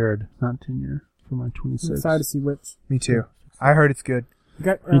tomorrow. tenured, not tenure, for my I'm 26. excited to see Witch. Me too. I heard it's good. You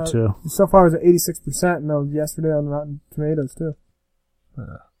got, Me too. So far, it was at 86%, and that was yesterday on Rotten Tomatoes, too.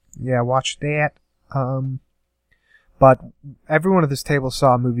 Yeah, watch that. But everyone at this table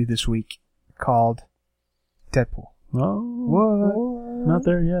saw a movie this week called Deadpool. Oh, What? not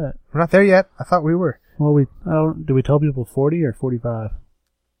there yet. We're not there yet. I thought we were. Well, do we tell people 40 or 45?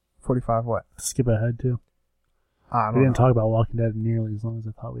 45 what? Skip ahead too. I We don't didn't know. talk about Walking Dead nearly as long as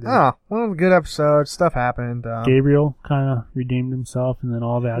I thought we did. Oh, well, good episode. Stuff happened. Gabriel kind of redeemed himself, and then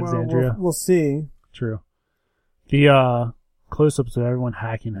all of Alexandria. We'll see. True. The close-ups of everyone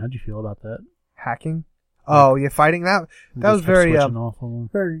hacking. How'd you feel about that? Hacking? Oh, yeah, fighting that. That was Just kept very, switching off of them.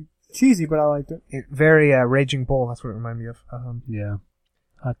 Very cheesy, but I liked it. very Raging Bull. That's what it reminded me of. Yeah,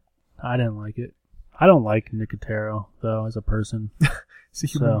 I didn't like it. I don't like Nicotero though as a person. It's a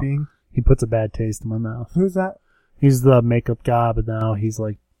human So- being. He puts a bad taste in my mouth. Who's that? He's the makeup guy, but now he's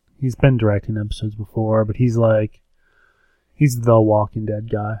been directing episodes before, but he's the Walking Dead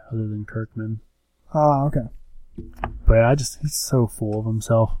guy other than Kirkman. Ah, okay. But he's so full of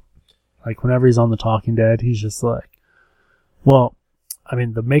himself. Like whenever he's on The Talking Dead, he's just like, well, I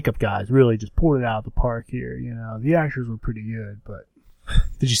mean, the makeup guys really just pulled it out of the park here. The actors were pretty good, but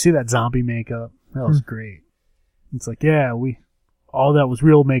did you see that zombie makeup? That was great. It's like, yeah, all that was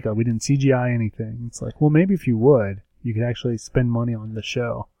real makeup. We didn't CGI anything. It's like, well, maybe if you would, you could actually spend money on the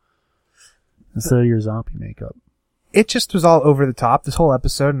show instead of your zombie makeup. It just was all over the top, this whole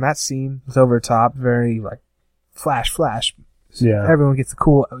episode, and that scene was over the top, very, flash. Yeah. Everyone gets a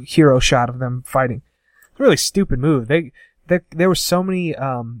cool hero shot of them fighting. It's a really stupid move. There were so many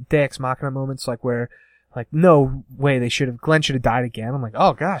Deus Machina moments, where no way Glenn should have died again. I'm like,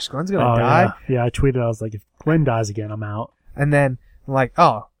 oh gosh, Glenn's gonna die. Yeah, I tweeted, I was like, if Glenn dies again, I'm out. And then,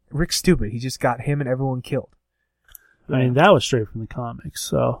 oh, Rick's stupid. He just got him and everyone killed. I mean, that was straight from the comics,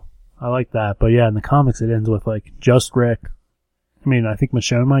 so I like that. But yeah, in the comics, it ends with like just Rick. I mean, I think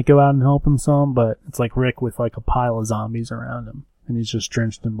Michonne might go out and help him some, but it's like Rick with like a pile of zombies around him, and he's just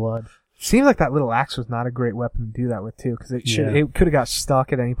drenched in blood. Seemed like that little axe was not a great weapon to do that with too, because it Yeah. could have got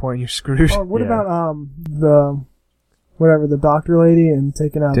stuck at any point and you're screwed. Oh, what Yeah. about the doctor lady and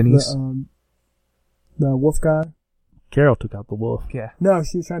taking out Denise? the wolf guy? Carol took out the wolf. Yeah. No,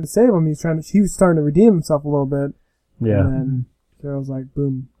 she was trying to save him. He was starting to redeem himself a little bit. Yeah, And then Carol's like,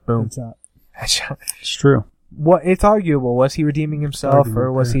 boom, Boom. headshot. it's true. What it's arguable. Was he redeeming himself, Argument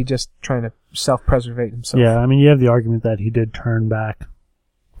or was there. he just trying to self-preservate himself? Yeah, I mean, you have the argument that he did turn back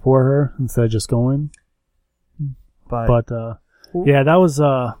for her instead of just going. But yeah, that was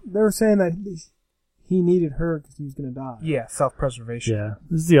They were saying that he needed her because he was going to die. yeah, self-preservation. yeah.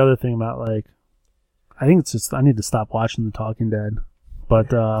 This is the other thing about like, I think it's just I need to stop watching The Talking Dead.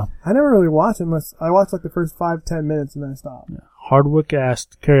 But I never really watched it unless I watched like the first 5-10 minutes and then I stopped. Hardwick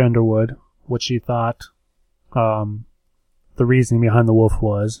asked Carrie Underwood what she thought the reasoning behind the wolf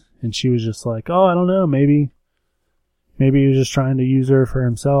was, and she was just like, "Oh, I don't know, maybe he was just trying to use her for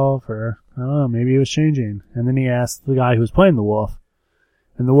himself, or I don't know, maybe he was changing." And then he asked the guy who was playing the wolf,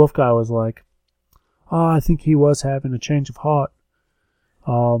 and the wolf guy was like, "Oh, I think he was having a change of heart."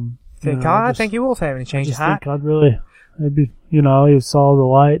 I think you will have any change I of just heart. think I'd really, maybe, he saw the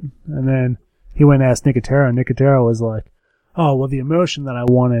light, and then he went and asked Nicotero, and Nicotero was like, "Oh, well, the emotion that I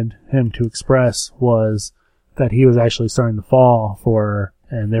wanted him to express was that he was actually starting to fall for her,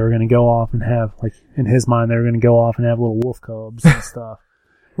 and they were going to go off and have, like, in his mind, they were going to go off and have little wolf cubs and stuff."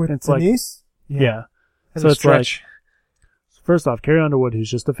 With It's like- Denise? Yeah. That's So a it's like, stretch. first off, Carrie Underwood,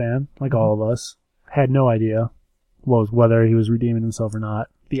 who's just a fan, like all of us, had no idea whether he was redeeming himself or not.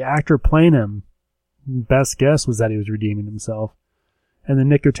 The actor playing him, best guess was that he was redeeming himself. And then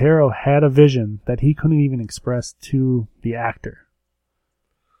Nick Otero had a vision that he couldn't even express to the actor.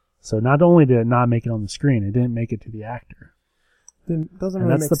 So not only did it not make it on the screen, it didn't make it to the actor. Then doesn't And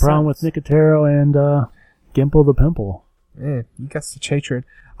really that's make the problem with sense. Nick Otero and Gimple the Pimple. Man, you got such hatred.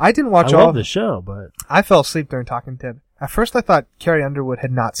 I didn't watch I all love of the it. show, but I fell asleep during Talking Dead. At first, I thought Carrie Underwood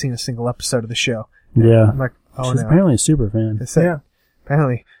had not seen a single episode of the show. yeah. I'm like, oh She's no. apparently a super fan. It's it. Yeah.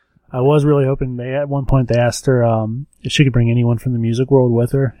 Apparently. I was really hoping at one point they asked her if she could bring anyone from the music world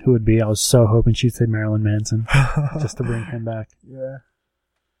with her, who would be. I was so hoping she'd say Marilyn Manson just to bring him back. Yeah.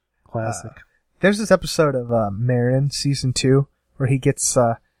 Classic. There's this episode of Marin, season 2, where he gets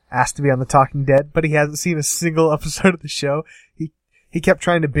asked to be on The Talking Dead, but he hasn't seen a single episode of the show. He kept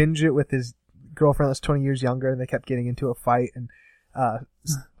trying to binge it with his girlfriend that's 20 years younger, and they kept getting into a fight, and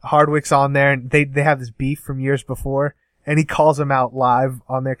Hardwick's on there, and they have this beef from years before, and he calls him out live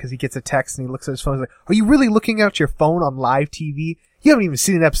on there because he gets a text, and he looks at his phone, he's like, "Are you really looking at your phone on live TV? You haven't even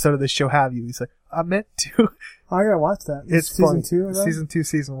seen an episode of this show, have you?" He's like, "I meant to." Oh, I gotta watch that. It's season funny. 2 of that? Season 2,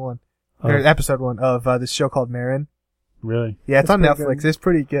 season 1. Oh. Or episode 1 of this show called Marin. Really? Yeah, it's That's on pretty Netflix. good. It's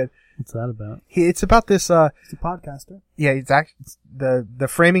pretty good. What's that about? It's about this, He's a podcaster. yeah, it's the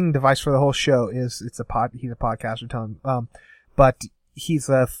framing device for the whole show is he's a podcaster telling, but he's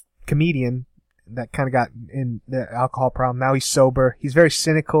a comedian that kind of got in the alcohol problem. Now he's sober. He's very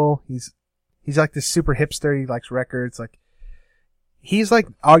cynical. He's like this super hipster. He likes records. Like, he's like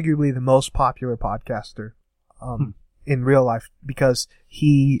arguably the most popular podcaster, in real life because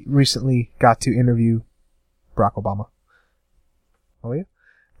he recently got to interview Barack Obama. Oh yeah?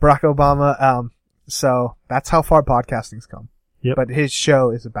 Barack Obama, so that's how far podcasting's come. Yep. But his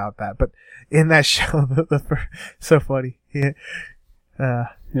show is about that. But in that show, so funny. Yeah.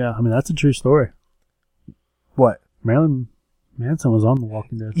 Yeah, I mean, that's a true story. What? Marilyn Manson was on The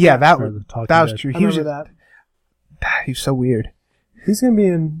Walking Dead. Yeah, that Or was, The Talking that was Dead. true. I He was, remember that. he was so weird. He's gonna be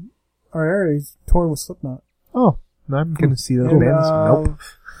in our area. He's touring with Slipknot. Oh, I'm gonna see those And, bands. Nope.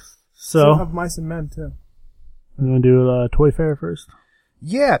 So, of Mice and Men too. you want to do Toy Fair first?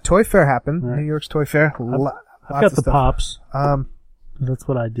 Yeah, Toy Fair happened. All right. New York's Toy Fair. I've got the pops. That's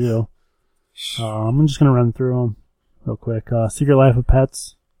what I do. I'm just going to run through them real quick. Secret Life of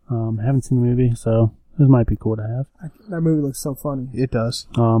Pets. Haven't seen the movie, so this might be cool to have. That movie looks so funny. It does.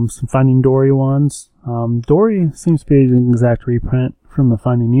 Some Finding Dory ones. Dory seems to be an exact reprint from the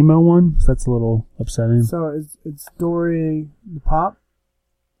Finding Nemo one, so that's a little upsetting. So it's Dory the Pop,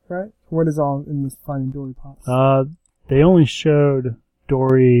 right? What is all in this Finding Dory Pops? They only showed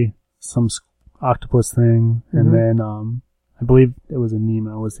Dory, some octopus thing, and then I believe it was a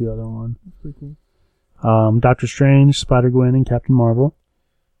Nemo was the other one. That's pretty cool. Doctor Strange, Spider-Gwen, and Captain Marvel.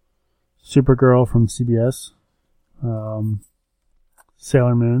 Supergirl from CBS.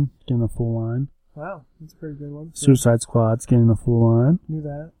 Sailor Moon, getting a full line. Wow, that's a pretty good one. Suicide Squad's getting a full line. Knew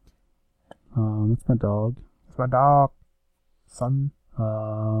that. That's my dog. It's my dog. Son.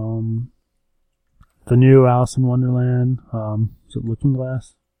 the new Alice in Wonderland. Is it Looking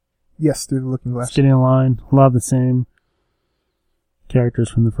Glass? Yes, Through the Looking Glass. It's getting in line. A lot of the same characters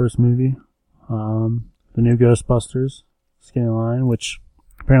from the first movie. The new Ghostbusters is getting in line, which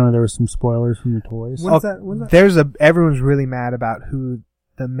apparently there were some spoilers from the toys. When's that? Everyone's really mad about who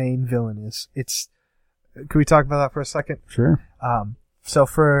the main villain is. Can we talk about that for a second? Sure. You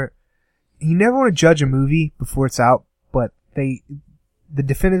never want to judge a movie before it's out, but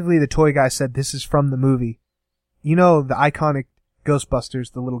definitively the toy guy said this is from the movie. You know the iconic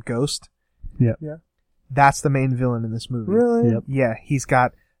Ghostbusters, the little ghost? Yep. Yeah. That's the main villain in this movie. Really? Yep. Yeah,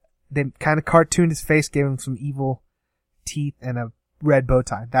 they kind of cartooned his face, gave him some evil teeth and a red bow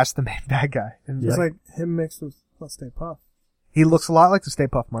tie. That's the main bad guy. And It's like him mixed with Stay Puft. he looks a lot like the Stay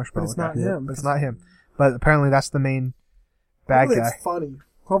Puft Marshmallow But it's not guy. him. But it's not him. But apparently that's the main bad Hopefully guy. It's funny.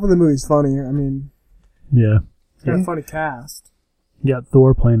 Hopefully the movie's funny. I mean, Yeah. it's got a funny cast. You got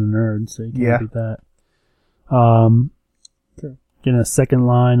Thor playing a nerd, so you can't beat that. Sure. Getting a second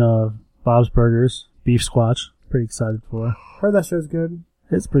line of Bob's Burgers, Beef Squatch. Pretty excited for. Heard that show's good.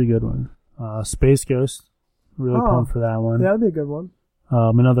 It's a pretty good one. Space Ghost. Really pumped for that one. Yeah, that'd be a good one.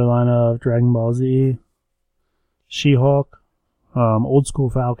 Another line of Dragon Ball Z, She-Hulk, Old School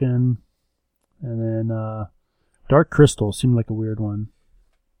Falcon, and then Dark Crystal seemed like a weird one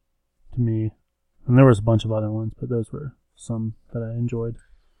to me. And there was a bunch of other ones, but those were some that I enjoyed.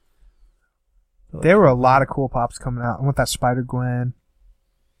 There were a lot of cool pops coming out. I want that Spider-Gwen.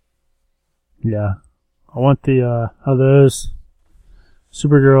 Yeah. I want the, out of those,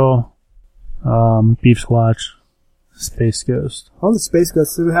 Supergirl, Beef Squatch, Space Ghost. Oh, the Space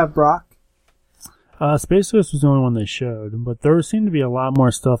Ghost. Did it have Brock? Space Ghost was the only one they showed, but there seemed to be a lot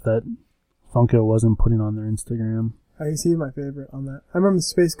more stuff that Funko wasn't putting on their Instagram. He's my favorite on that. I remember the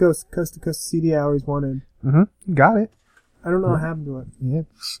Space Ghost Coast to Coast CD I always wanted. Mm-hmm. Got it. I don't know what happened to it. Yeah.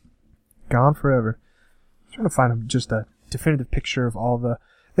 It's gone forever. I'm trying to find just a definitive picture of all the...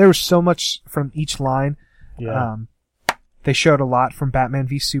 There was so much from each line. Yeah. They showed a lot from Batman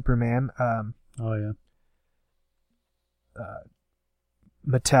v Superman. Oh, yeah.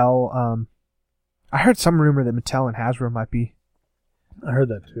 Mattel. I heard some rumor that Mattel and Hasbro might be I heard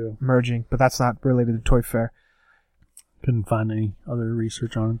that too. merging, but that's not related to Toy Fair. Couldn't find any other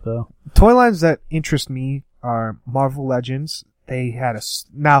research on it, though. Toy lines that interest me are Marvel Legends. They had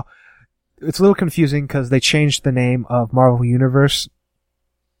now, it's a little confusing because they changed the name of Marvel Universe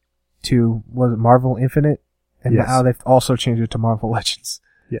to, was it Marvel Infinite? And Yes. now they've also changed it to Marvel Legends.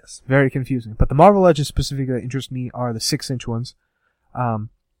 Yes. Very confusing. But the Marvel Legends specifically that interest me are the 6-inch ones.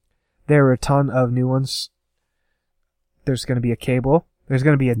 There are a ton of new ones. There's going to be a Cable. There's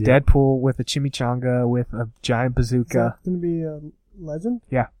going to be a Deadpool with a chimichanga with a giant Is bazooka. that going to be a Legend?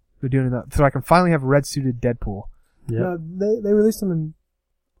 Yeah, they're doing that. So I can finally have a red-suited Deadpool. Yep. No, they released them in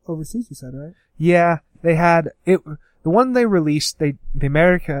overseas, you said, right? Yeah, they had it. The one they released, the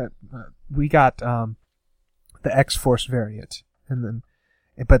America, we got the X-Force variant, and then,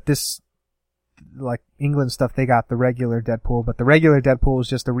 but this, like England stuff, they got the regular Deadpool. But the regular Deadpool was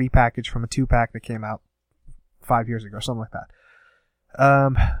just a repackage from a 2-pack that came out 5 years ago, something like that. I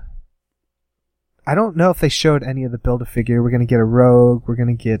don't know if they showed any of the Build-A-Figure. We're gonna get a Rogue. We're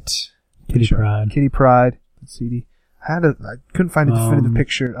gonna get Kitty Pryde. Kitty Pryde. CD. I couldn't find a definitive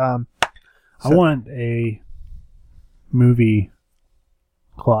picture. I want a movie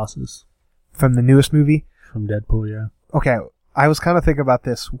Colossus from the newest movie. from Deadpool, yeah. Okay, I was kind of thinking about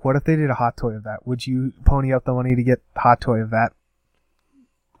this. What if they did a hot toy of that? Would you pony up the money to get a hot toy of that?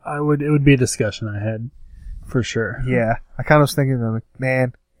 It would be a discussion I had, for sure. Yeah, I kind of was thinking, like,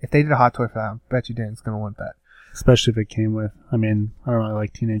 man, if they did a hot toy for that, I bet you Dan's gonna want that. Especially if it came with, I mean, I don't really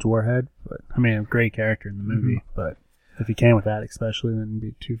like Teenage Warhead, but, I mean, a great character in the movie, but if it came with that especially, then it'd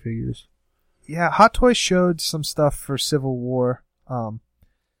be 2 figures. Yeah, Hot Toys showed some stuff for Civil War, and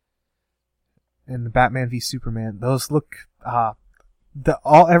the Batman v Superman. Those look,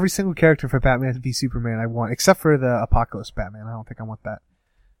 every single character for Batman v Superman I want, except for the Apocalypse Batman. I don't think I want that.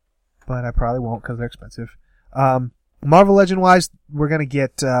 But I probably won't because they're expensive. Marvel Legend wise, we're gonna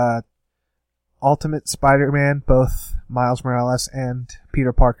get, Ultimate Spider-Man, both Miles Morales and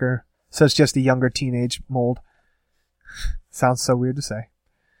Peter Parker. So it's just a younger teenage mold. Sounds so weird to say.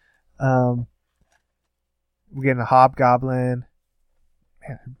 We're getting a Hobgoblin.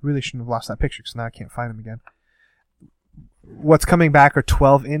 Man, I really shouldn't have lost that picture because now I can't find him again. What's coming back are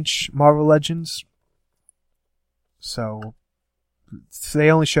 12-inch Marvel Legends. So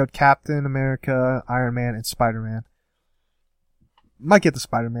they only showed Captain America, Iron Man, and Spider-Man. Might get the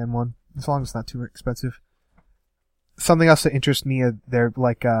Spider-Man one, as long as it's not too expensive. Something else that interests me, they're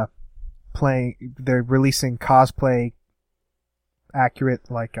like they're releasing cosplay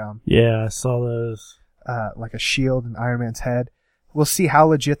accurate, like Yeah, I saw those. like a shield and Iron Man's head. We'll see how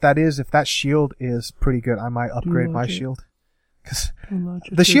legit that is. If that shield is pretty good, I might upgrade my shield. Because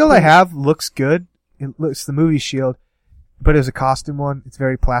the shield I have looks good. It looks the movie shield, but it's a costume one. It's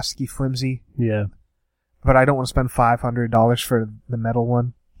very plasticky, flimsy. Yeah. But I don't want to spend $500 for the metal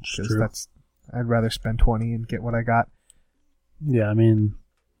one. True. I'd rather spend $20 and get what I got. Yeah, I mean,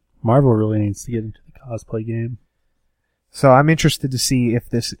 Marvel really needs to get into the cosplay game. So I'm interested to see if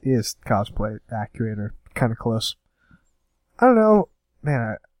this is cosplay accurate or kind of close. I don't know.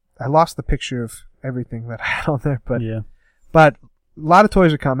 Man, I lost the picture of everything that I had on there, but yeah. But a lot of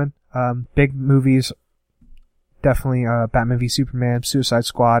toys are coming. Big movies, definitely Batman v Superman, Suicide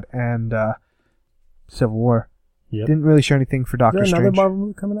Squad, and Civil War. Yep. Didn't really show anything for Doctor Is there another Strange. Marvel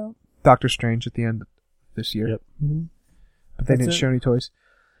movie coming out? Doctor Strange at the end of this year. Yep. Mm-hmm. But they That's didn't it? show any toys.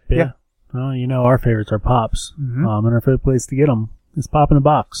 Yeah. Yeah. Well, you know, our favorites are Pops. Mhm. And our favorite place to get them is Pop in a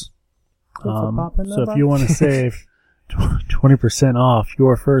Box. What's a Pop in a So if Box? you want to save 20% off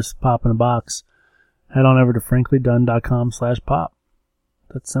your first Pop in a Box, head on over to franklydone.com/pop.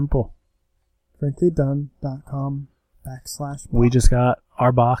 That's simple. franklydone.com/pop. We just got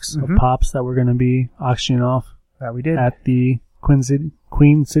our box Mhm. of Pops that we're going to be auctioning off That we did. at the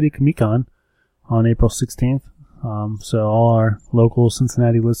Queen City Comic-Con on April 16th. So all our local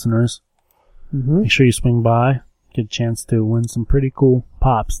Cincinnati listeners, Mm-hmm. make sure you swing by, get a chance to win some pretty cool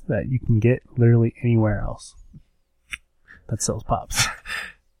Pops that you can get literally anywhere else that sells Pops.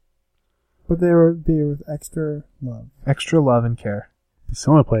 But they would be with extra love. Extra love and care. It's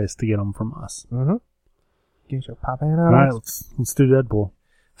the only place to get them from us. Mm-hmm. Get your pop in All right, let's do Deadpool.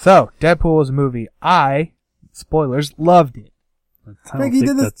 So, Deadpool was a movie. Spoilers, loved it. I Frank, don't you think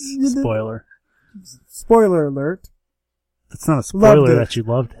did this- that's you a did- spoiler. Spoiler alert. That's not a Loved spoiler it. that you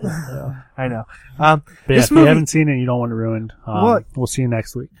loved it. though. I know. But yeah, This if movie- you haven't seen it and you don't want it ruined, What? we'll see you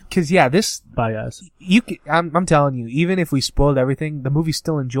next week. Cause yeah, this, Bye, guys. I'm telling you, even if we spoiled everything, the movie's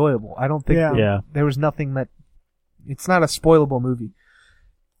still enjoyable. I don't think Yeah. Yeah. there was nothing that, it's not a spoilable movie.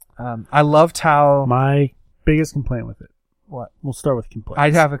 I loved how, My biggest complaint with it. what? We'll start with complaints.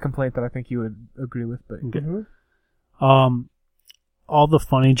 I'd have a complaint that I think you would agree with, but Okay. Mm-hmm. All the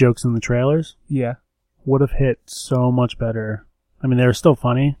funny jokes in the trailers yeah. would have hit so much better. I mean, they were still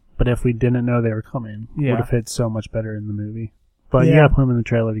funny, but if we didn't know they were coming, Yeah. would have hit so much better in the movie. But you Yeah. gotta put them in the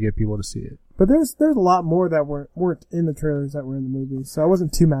trailer to get people to see it. But there's a lot more that weren't in the trailers that were in the movie, so I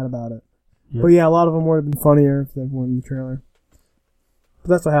wasn't too mad about it. Yep. But yeah, a lot of them would have been funnier if they weren't in the trailer. But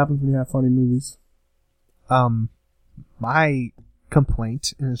that's what happens when you have funny movies. My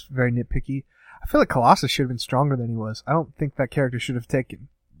complaint, and it's very nitpicky, I feel like Colossus should have been stronger than he was. I don't think that character should have taken,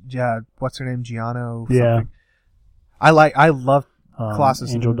 what's her name, Giano? Yeah. Something. I love Colossus.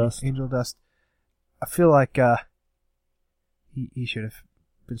 in the Angel movie. Dust. Angel Dust. I feel like, he should have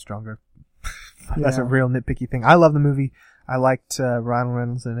been stronger. That's a Yeah. real nitpicky thing. I love the movie. I liked, Ryan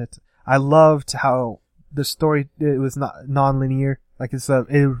Reynolds in it. I loved how the story, it was not non-linear. Like it was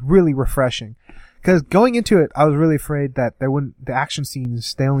really refreshing. Because going into it, I was really afraid that the action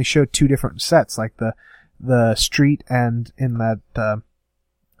scenes, they only showed two different sets, like the street and in that,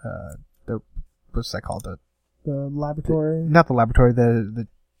 what's that called? The laboratory. Not the laboratory, the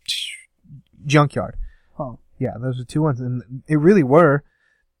junkyard. Oh. Yeah, those are two ones, and it really were,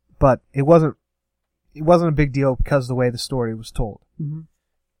 but it wasn't a big deal because of the way the story was told.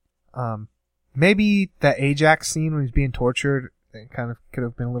 Mm-hmm. Maybe the Ajax scene when he's being tortured, it kind of could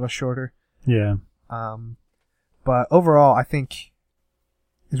have been a little shorter. Yeah. But overall, I think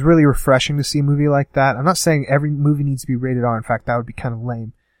it's really refreshing to see a movie like that. I'm not saying every movie needs to be rated R. In fact, that would be kind of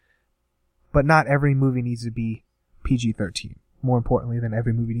lame. But not every movie needs to be PG-13. More importantly than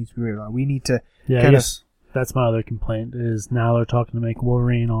every movie needs to be rated R. We need to Yeah, I kinda- guess that's my other complaint is now they're talking to make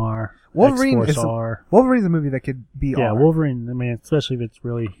Wolverine R. Wolverine X-Force is R. Wolverine's a movie that could be Yeah, R. Wolverine, I mean, especially if it's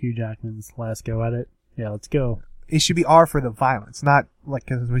really Hugh Jackman's last go at it. Yeah, let's go. It should be R for the violence, not like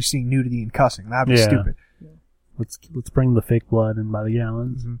because we're seeing nudity and cussing. That'd be Yeah. stupid. Let's bring the fake blood in by the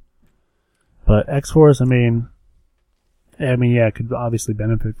gallons. Mhm. But X-Force, I mean, yeah, it could obviously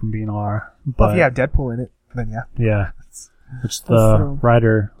benefit from being R. But Well, if you have Deadpool in it, then yeah. yeah, which That's the true.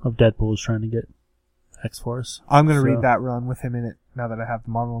 writer of Deadpool is trying to get X-Force. I'm gonna So- read that run with him in it now that I have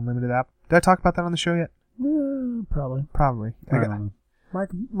the Marvel Unlimited app. Did I talk about that on the show yet? Probably. Probably. I don't know. My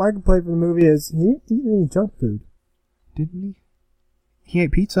complaint for the movie is he didn't eat any junk food. Didn't he? He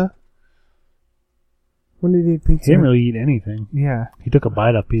ate pizza. When did he eat pizza? He didn't really eat anything. Yeah. He took a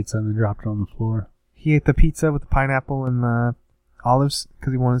bite of pizza and then dropped it on the floor. He ate the pizza with the pineapple and the olives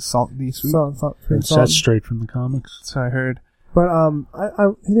because he wanted salt to be sweet. Sweet It's salt. that's straight from the comics. That's what I heard. But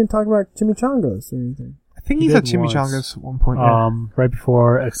he didn't talk about chimichangas or anything. I I think He he's at did once. Chimichangas at one point. Yeah. Right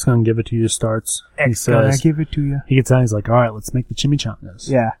before X Gun Give It To You starts, he Gonna says, give it to you. he gets out, he's like, alright, let's make the chimichangas.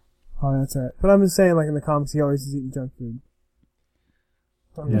 Yeah. Oh, that's right. But I'm just saying, like in the comics, he always is eating junk food.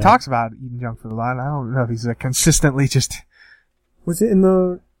 He Yeah. talks about eating junk food a lot. I don't know if he's consistently just Was it in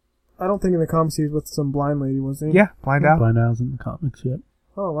the? I don't think in the comics he was with some blind lady, was he? blind out. Blind Owl's in the comics yet.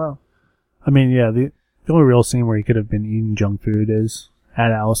 Oh wow. I mean, yeah, the only real scene where he could have been eating junk food is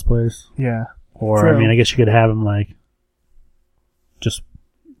at Alice's place. Yeah. Or, True. I mean, I guess you could have him, like, just,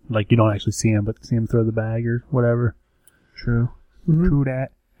 like, you don't actually see him, but see him throw the bag or whatever. True. Mhm. True that.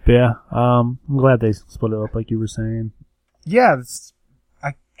 But yeah, I'm glad they split it up like you were saying. Yeah.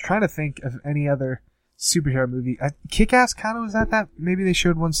 I'm trying to think of any other superhero movie. Kick-Ass kind of was at that. Maybe they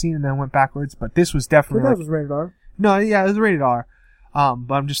showed one scene and then went backwards, but this was definitely That like, was rated R. no, yeah, it was rated R.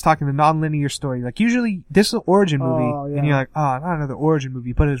 But I'm just talking the non-linear story. Like usually this is an origin movie, Oh, yeah. and you're like, oh, not another origin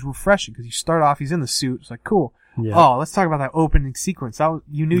movie, but it's refreshing because you start off, he's in the suit. It's like cool. Yeah. Oh, let's talk about that opening sequence.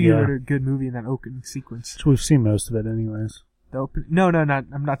 You knew you Yeah. were a good movie in that opening sequence. Which we've seen most of it anyways. No, not.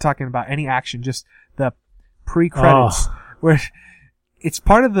 I'm not talking about any action. Just the pre-credits where it's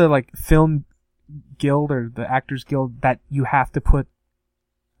part of the like film guild or the actors guild that you have to put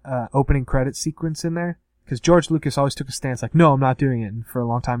opening credit sequence in there. Because George Lucas always took a stance like, no, I'm not doing it. And for a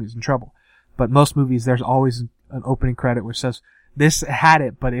long time he was in trouble. But most movies, there's always an opening credit which says, this had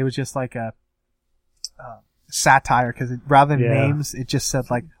it, but it was just like a satire. Because rather than Yeah. names, it just said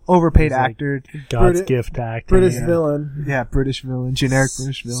like overpaid It's like actor. God's Briti- gift acting. British Yeah. villain. Yeah, British villain, generic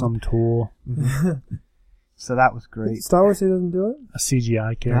British villain. Some tool. So that was great. Star Wars, he doesn't do it. A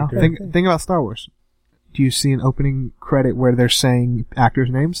CGI Now, character. think about Star Wars. Do you see an opening credit where they're saying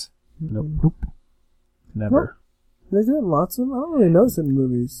actors' names? Nope. Never. They do it in lots of them. I don't really notice it in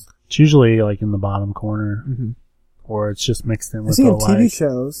movies. It's usually like in the bottom corner, Mm-hmm. or it's just mixed in I with see the in TV like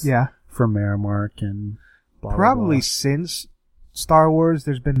shows. Yeah. from Merrimark and blah, blah, Probably blah. since Star Wars,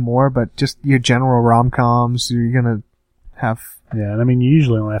 there's been more, but just your general rom-coms, you're gonna have... Yeah, and I mean, you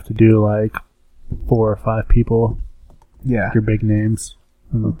usually only have to do like 4 or 5 people, Yeah. your big names,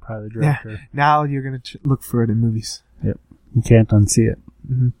 and probably the Yeah. director. Now you're gonna look for it in movies. You can't unsee it.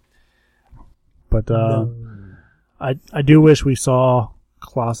 Mm-hmm. But I do wish we saw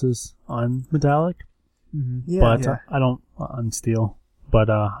Colossus on Metallic, Mm-hmm. Yeah. but yeah. I don't on Steel. But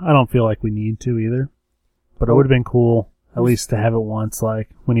I don't feel like we need to either. But it would have been cool at least to have it once, like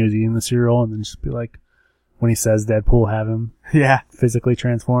when he was eating the cereal, and then just be like, when he says Deadpool, have him Yeah. physically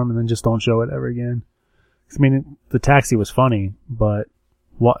transform, and then just don't show it ever again. 'Cause, I mean, the taxi was funny, but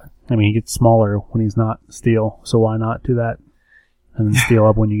what? I mean, he gets smaller when he's not Steel, so why not do that and then Steel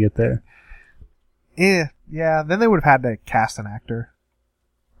up when you get there? Yeah. Then they would have had to cast an actor.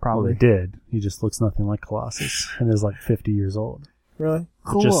 Well, Probably. they did. He just looks nothing like Colossus and is like 50 years old. Really?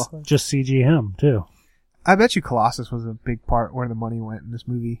 Cool. Just CG him too. I bet you Colossus was a big part where the money went in this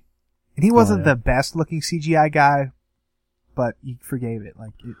movie. And he wasn't yeah. the best looking CGI guy, but you forgave it.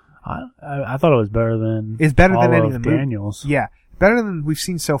 Like I thought it was better than it's better all than any of of the movies. Daniels. Yeah, better than we've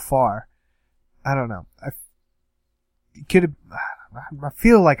seen so far. I don't know. I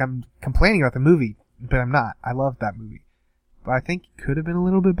feel like I'm complaining about the movie, but I'm not. I love that movie. But I think it could have been a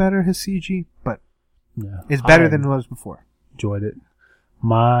little bit better, his CG, but Yeah, it's better I than it was before. enjoyed it.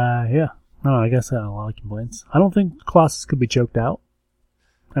 No, I guess I had a lot of complaints. I don't think Colossus could be choked out.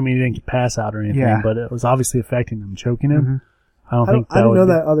 I mean, he didn't pass out or anything, Yeah. but it was obviously affecting him, choking him. Mhm. I don't I think didn't would know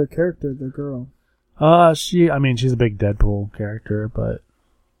be- that other character, the girl. she's a big Deadpool character, but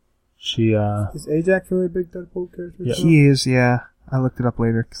she, Is Ajax really a big Deadpool character? Yeah. He is, yeah. I looked it up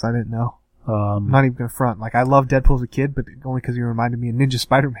later because I didn't know. I'm not even gonna front. Like I loved Deadpool as a kid, but only because he reminded me of Ninja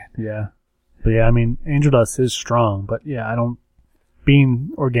Spider-Man. yeah. But yeah, I mean, Angel Dust is strong, but yeah,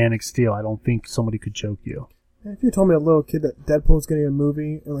 being organic steel, I don't think somebody could choke you. If you told me a little kid that Deadpool's getting a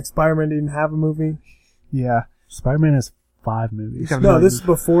movie and like Spider-Man didn't have a movie, Yeah. Spider-Man has 5 movies. He's got a no, million. this is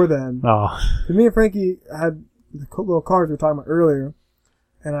before then. Oh, 'Cause me and Frankie had the little cards we were talking about earlier,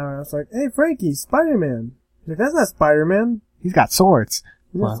 and I was like, "Hey, Frankie, Spider-Man." He's like, "That's not Spider-Man." He's got swords.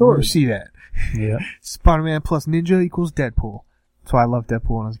 He's got Well, swords. you see that. yeah. Spider-Man plus Ninja equals Deadpool. That's why I loved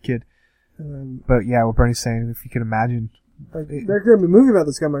Deadpool when I was a kid. And then, But yeah, what Bernie's saying, if you could imagine, like, there could be a movie about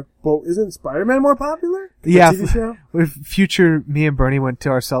this guy. I'm like, well, isn't Spider-Man more popular? The Yeah, TV show? if future me and Bernie went to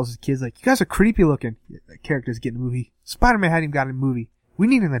ourselves as kids, like, you guys are creepy looking characters getting a movie. Spider-Man hadn't even got a movie. We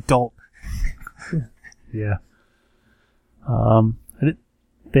need an adult. Yeah.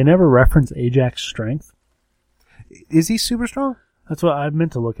 They never reference Ajax's strength. Is he super strong? That's what I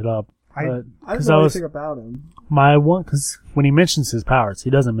meant to look it up. I I don't Because know I was anything about him. because when he mentions his powers, he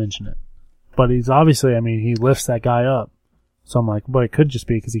doesn't mention it. But he's obviously, I mean, he lifts that guy up. So I'm like, well, it could just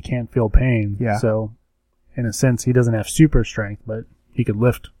be because he can't feel pain. Yeah. So in a sense, he doesn't have super strength, but he could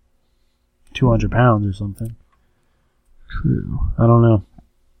lift 200 pounds or something. True. I don't know.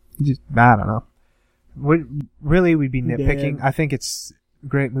 I don't know. We'd be nitpicking. Dead. I think it's a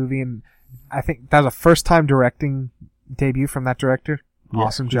great movie, and I think that was a first-time directing debut from that director. Yeah,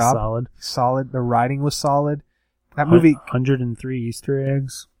 Awesome he's job. Solid. Solid. The writing was solid. That movie, 103 Easter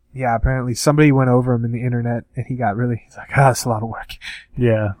eggs. yeah, apparently somebody went over him in the internet, and he's like, that's a lot of work.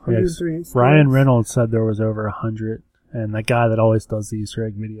 Yeah. 103 yes. Easter Ryan eggs. Reynolds said there was over 100, and that guy that always does the Easter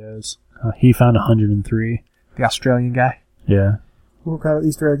egg videos, he found 103. The Australian guy. Yeah. What kind of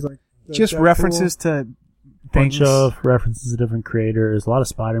Easter eggs? Like Just Deadpool? references to Bunch things. of references to different creators, a lot of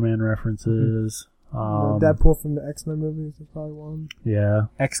Spider-Man references. The Deadpool from the X-Men movies is probably one. Yeah.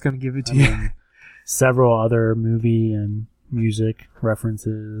 X gonna give it to And you. then several other movie and music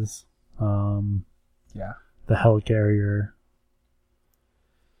references. Yeah. The Helicarrier.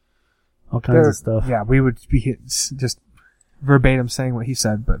 All kinds of stuff. Yeah, we would be just verbatim saying what he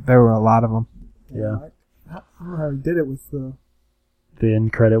said, but there were a lot of them. Yeah. I don't know how he did it with the... The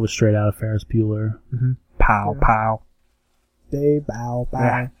end credit was straight out of Ferris Bueller. Mm-hmm. Pow, Yeah. pow. Day bow bow.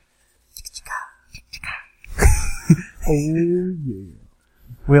 Yeah. Oh yeah.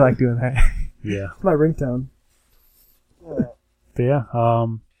 We like doing that. Yeah. It's my ringtone. But yeah,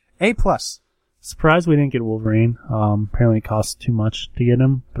 A+. surprised we didn't get Wolverine. Apparently it cost too much to get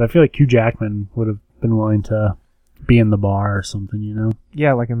him. But I feel like Hugh Jackman would have been willing to be in the bar or something, you know?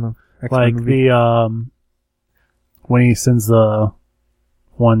 Yeah, like in the X-Men Like movie. the, when he sends the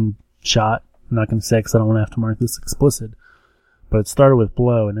one shot, I'm not going to say because I don't want to have to mark this explicit, but it started with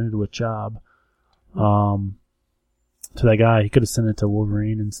blow and ended with job. To that guy, he could have sent it to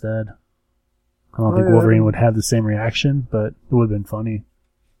Wolverine instead. I don't think yeah. Wolverine would have the same reaction, but it would have been funny.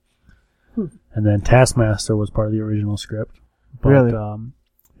 And then Taskmaster was part of the original script. But, Really?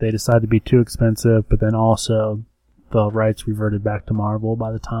 They decided to be too expensive, but then also the rights reverted back to Marvel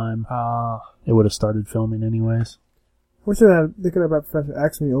by the time it would have started filming anyways. Wish they could have had Professor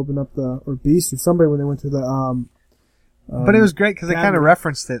X when he opened up or Beast or somebody when they went to the but it was great because they kind of cabinet.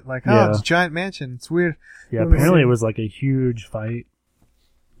 referenced it. Like, oh, Yeah. it's a giant mansion. It's weird. Yeah, Let me apparently see. it was like a huge fight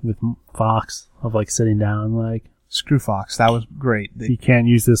with Fox of like sitting down like, Screw Fox. That was great. you can't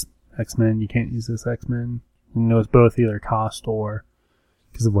use this X-Men, you can't use this X-Men. And it was both either cost or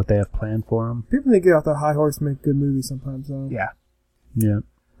because of what they have planned for them. People need to get off the high horse and make good movies sometimes. Though. Yeah. Yeah.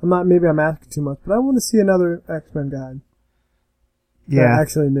 Maybe I'm asking too much, but I want to see another X-Men guy. Yeah.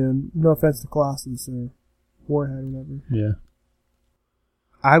 Actually, no offense to Colossus or Warhead or whatever. Yeah.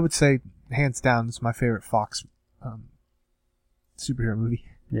 I would say, hands down, it's my favorite Fox superhero movie.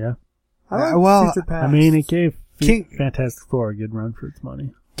 Yeah. I like well, Future Past. I mean, it gave King- Fantastic Four a good run for its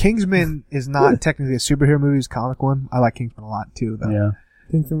money. Kingsman is not technically a superhero movie, it's a comic one. I like Kingsman a lot, too, though. Yeah.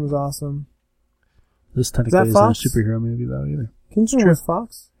 Kingsman was awesome. This technically isn't a Fox? superhero movie though either. Kingsman True. was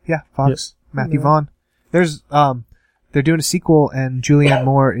Fox. Yeah, Fox. Matthew Yeah. Vaughn. There's, they're doing a sequel, and Julianne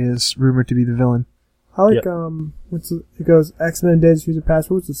Moore is rumored to be the villain. I like Yep. it goes X-Men Days of Future Past.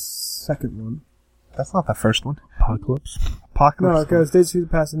 What was the second one? That's not the first one. Apocalypse. Apocalypse. No, it goes Days of Future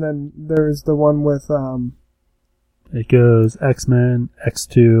Past, and then there's the one with It goes X-Men,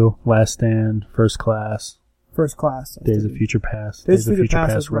 X2, Last Stand, First Class, First Class. Days of Future Past, Days of Future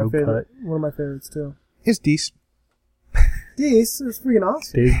Past is my Rogue favorite. Cut. One of my favorites too. It's decent. This is freaking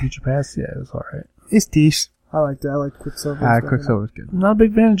awesome. Days of Future Past, yeah, it was alright. It's decent. I liked it. I liked Quicksilver. and stuff. Quicksilver's good. I'm not a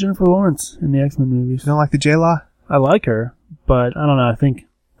big fan of Jennifer Lawrence in the X-Men movies. You don't like the J-Law? I like her, but I don't know, I think,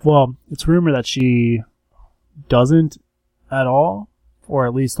 well, it's rumored that she doesn't at all, or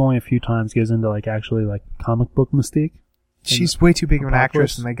at least only a few times goes into like actually like comic book Mystique. She's way too big of an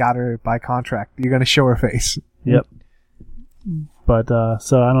actress, Apocalypse. and they got her by contract. You're going to show her face. Yep. But,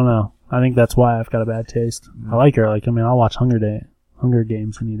 so I don't know. I think that's why I've got a bad taste. I like her. Like, I mean, I'll watch Hunger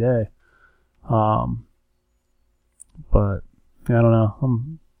Games any day. But, yeah, I don't know.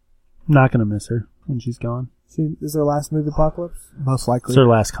 I'm not gonna miss her when she's gone. This is her last movie, Apocalypse. Most likely. It's her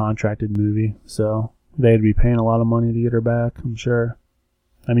last contracted movie, so they'd be paying a lot of money to get her back, I'm sure.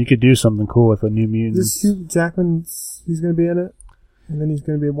 I mean, you could do something cool with a New Mutants. This Hugh Jackman, he's going to be in it, and then he's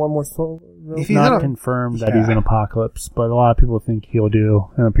going to be in one more solo. If he's Not in a- confirmed that Yeah. he's in Apocalypse, but a lot of people think he'll do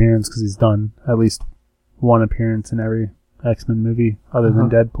an appearance because he's done at least one appearance in every X-Men movie other than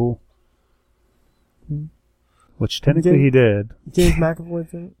Deadpool. Hmm. Which technically he did. James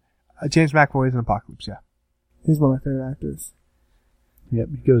McAvoy's in it. James McAvoy is in Apocalypse, yeah. He's one of my favorite actors. Yep,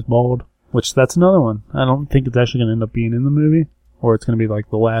 he goes bald. Which, that's another one. I don't think it's actually going to end up being in the movie, or it's going to be like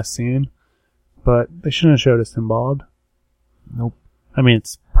the last scene. But they shouldn't have showed us him bald. Nope. I mean,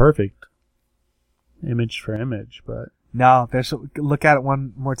 it's perfect. Image for image, but No, look at it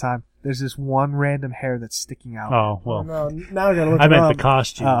one more time. there's this one random hair that's sticking out. Oh, well. No, now I gotta look I it meant up. the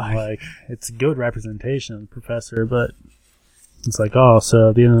costume. Like, it's a good representation of the professor, but it's like, oh, so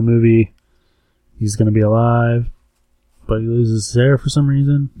at the end of the movie, he's going to be alive, but he loses his hair for some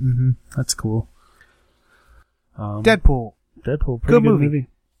reason. Mm-hmm. That's cool. Deadpool. Pretty Good good movie.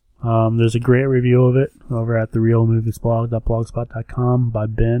 movie. There's a great review of it over at therealmoviesblog.blogspot.com by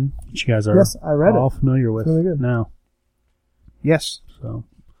Ben, which you guys are Yes, I read all it. familiar with It's really good. now. Yes. So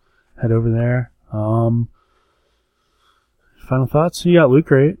head over there. Final thoughts? You got Loot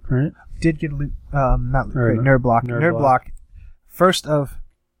Crate, right? Did get not Loot Or Crate, no- Nerd Block. Nerd Nerd Block. Block. First of,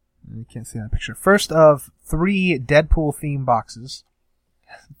 you can't see that picture. First of 3 Deadpool theme boxes.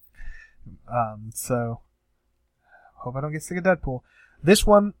 So hope I don't get sick of Deadpool. This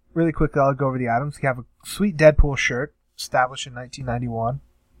one, really quickly, I'll go over the items. We have a sweet Deadpool shirt, established in 1991.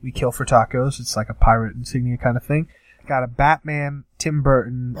 We kill for tacos. It's like a pirate insignia kind of thing. Got a Batman, Tim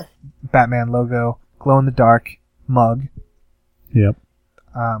Burton, Batman logo, glow-in-the-dark mug. Yep.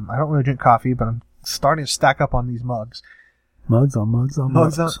 I don't really drink coffee, but I'm starting to stack up on these mugs. Mugs on mugs on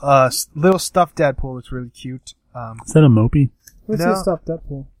mugs. Little stuffed Deadpool that's really cute. Is that a Mopey? Let's No. see stuff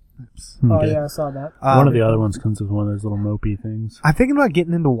Deadpool. Okay. Oh yeah, I saw that. One of the other ones comes with one of those little Mopey things. I'm thinking about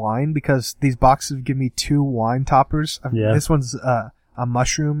getting into wine because these boxes give me 2 wine toppers. Yeah. This one's a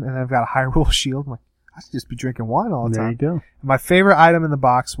mushroom, and I've got a Hyrule shield. I'm like, I should just be drinking wine all the There time. you go. My favorite item in the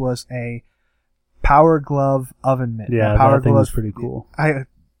box was a Power Glove oven mitt. Yeah, My Power that thing was Glove- pretty cool. Yeah,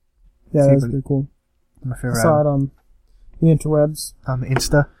 See, that's but- pretty cool. My I favorite saw item it on the interwebs. on the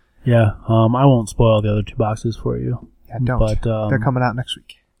Insta. Yeah, I won't spoil the other 2 boxes for you. Yeah, don't. But They're coming out next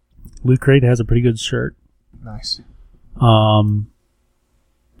week. Loot Crate has a pretty good shirt. Nice. The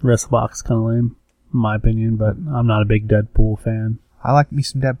rest of the box is kind of lame, in my opinion, but I'm not a big Deadpool fan. I like me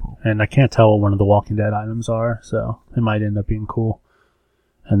some Deadpool. And I can't tell what one of the Walking Dead items are, so it might end up being cool.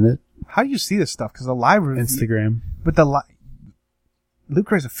 And the How do you see this stuff? Because the live review, Instagram. but the Loot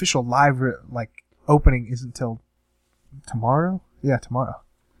Crate's official live opening isn't until tomorrow. Yeah, tomorrow.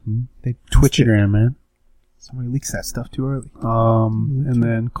 Hmm. They Twitch it. Instagram, man. Somebody leaks that stuff too early. And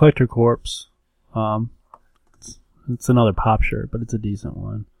then Collector Corpse. It's another Pop shirt, but it's a decent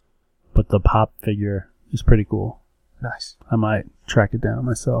one. But the Pop figure is pretty cool. Nice. I might track it down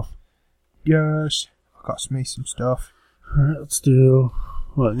myself. Yes. Cost me some stuff. Alright, let's do...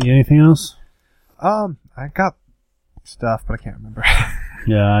 What, anything else? I got stuff, but I can't remember.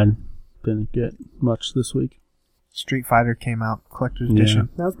 Yeah, I didn't get much this week. Street Fighter came out, collector's Yeah. edition.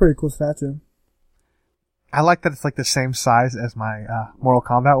 That was a pretty cool statue. I like that it's like the same size as my Mortal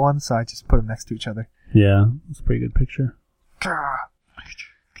Kombat one, so I just put them next to each other. Yeah, it's a pretty good picture.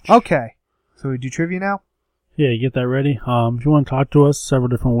 Okay. So we do trivia now? Yeah, you get that ready. If you want to talk to us, several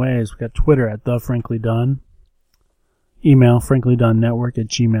different ways. We got Twitter at @TheFranklyDone. Email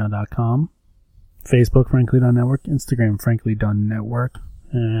franklyDoneNetwork@gmail.com. Facebook, Frankly Done Network. Instagram, Frankly Done Network.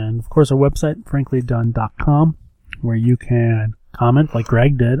 And, of course, our website, franklydone.com, where you can comment, like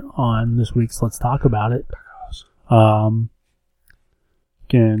Greg did, on this week's Let's Talk About It. You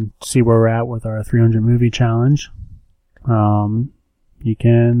can see where we're at with our 300 movie challenge. You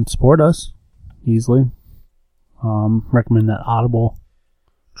can support us easily. Recommend that Audible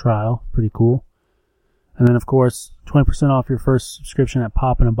trial. Pretty cool. And then, of course, 20% off your first subscription at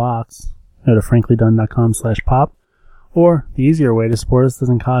Pop in a Box. Go to franklydone.com/pop. Or the easier way to support us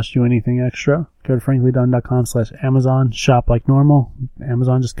doesn't cost you anything extra. Go to franklydone.com/Amazon. Shop like normal.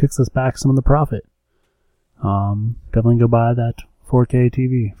 Amazon just kicks us back some of the profit. Definitely go buy that 4K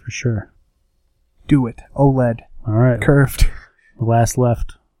TV for sure. Do it. OLED. All right. Curved. The last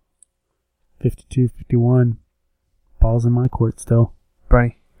left. 52-51. Ball's in my court still.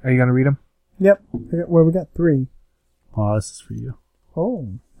 Bernie, are you going to read them? Yep. Well, we got 3. Oh, this is for you. Oh.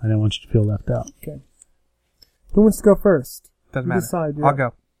 I didn't want you to feel left out. Okay. Who wants to go first? Doesn't You matter. decide, yeah. I'll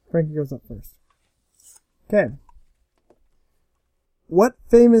go. Frankie goes up first. Okay. What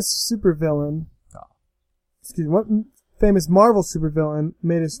famous supervillain... Excuse me. What famous Marvel supervillain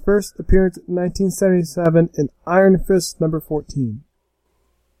made his first appearance in 1977 in Iron Fist number 14?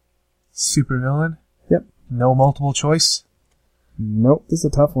 Supervillain? Yep. No multiple choice? Nope. This is a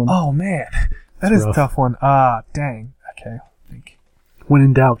tough one. Oh, man. That It's is a rough. tough one. Dang. Okay. I think. When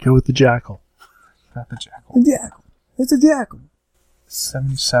in doubt, go with the Jackal. Not the Jackal. A jackal. It's a jackal.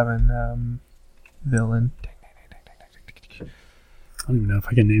 77, villain. I don't even know if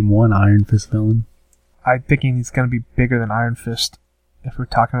I can name one Iron Fist villain. I'm thinking he's going to be bigger than Iron Fist if we're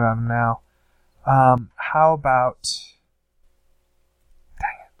talking about him now. How about...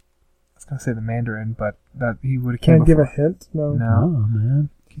 Dang it. I was going to say the Mandarin, but that he would have Can came I give a before. hint? No. No. Oh, man.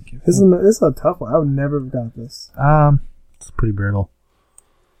 Can't give This him- is a tough one. I would never have got this. It's pretty brittle.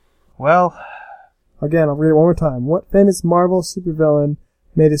 Well, Again, I'll read it one more time. What famous Marvel supervillain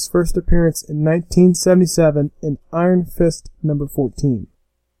made his first appearance in 1977 in Iron Fist number 14?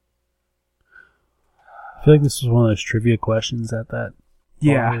 I feel like this was one of those trivia questions that bar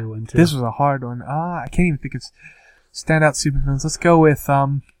we went to. this was a hard one. I can't even think of standout supervillains. Let's go with, I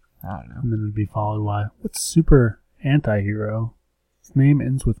don't know. And then it'd be followed by, what's super anti-hero? His name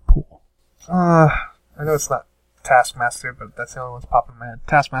ends with pool. I know it's not Taskmaster, but that's the only one that's popping in my head.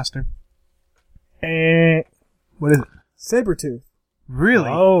 Taskmaster. What is it? Sabretooth. Really?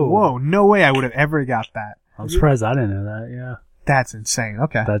 Oh. Whoa, no way I would have ever got that. I'm surprised I didn't know that, yeah. That's insane.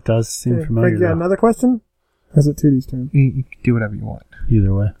 Okay. That does seem Okay, familiar, Frank, you got though. another question? Or is it 2D's turn? You can do whatever you want.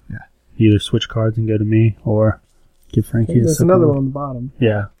 Either way. Yeah. Either switch cards and go to me, or give Frankie a There's second another one. one on the bottom.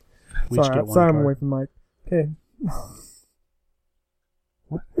 Yeah. We each Sorry, get one I'm card. away from Mike. Okay.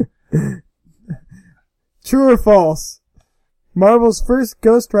 True or false? Marvel's first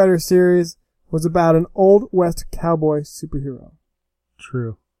Ghost Rider series was about an Old West cowboy superhero.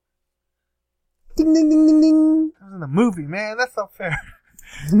 True. Ding, ding, ding, ding, ding. That was in the movie, man. That's not fair.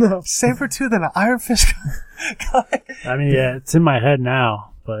 No. Sabretooth and an Iron Fist guy. I mean, yeah, it's in my head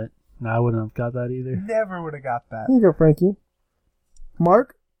now, but I wouldn't have got that either. Never would have got that. Here you go, Frankie.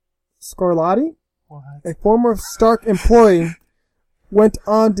 Mark Scarlatti, What? a former Stark employee, went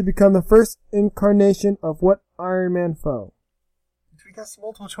on to become the first incarnation of what Iron Man foe? Do we got some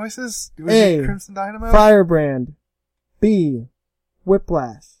multiple choices? Was A. it Crimson Dynamo? Firebrand. B.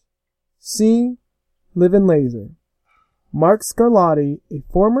 Whiplash. C. Living Laser. Mark Scarlatti, a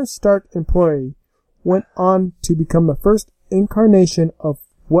former Stark employee, went on to become the first incarnation of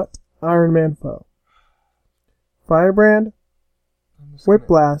what Iron Man foe? Firebrand, I'm just gonna-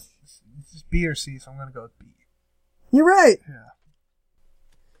 Whiplash. This is B or C, so I'm going to go with B. You're right! Yeah.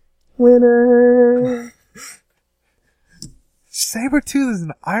 Winner! Sabretooth is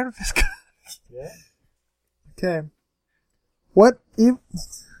an Iron Fist guy. Okay. What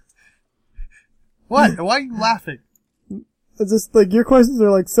What? Why are you laughing? It's just like your questions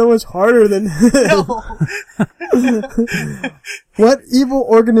are like so much harder than No. What evil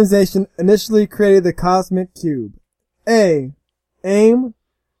organization initially created the Cosmic Cube? A. AIM.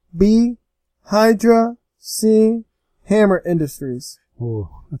 B. Hydra. C. Hammer Industries. Ooh,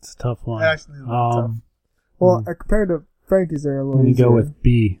 that's a tough one. Actually, it's tough. Well, compared to Frankie's, they're a I'm little gonna easier. go with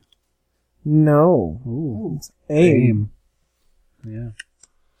B. No. Ooh, AIM. Yeah.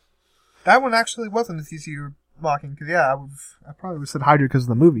 That one actually wasn't as easy you were mocking, because I probably would have said Hydra because of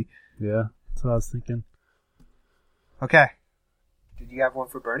the movie. Yeah, that's what I was thinking. Okay. Did you have one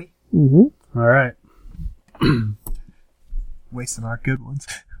for Bernie? Mm-hmm. All right. Wasting our good ones.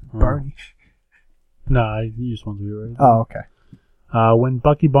 Oh. Bernie. No, I used ones we were ready. Oh, okay. When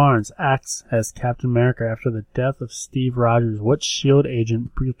Bucky Barnes acts as Captain America after the death of Steve Rogers, what S.H.I.E.L.D.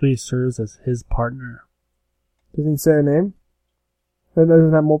 agent briefly serves as his partner? Doesn't he say a name? It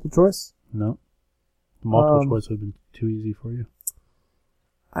doesn't have multiple choice? No. The multiple choice would have been too easy for you.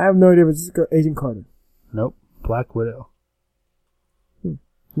 I have no idea, but just go Agent Carter. Nope. Black Widow. You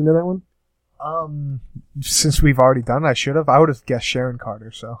know that one? Since we've already done it, I should have. I would have guessed Sharon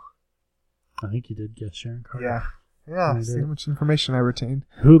Carter, so. I think you did guess Sharon Carter. Yeah. Yeah, I see did. how much information I retained.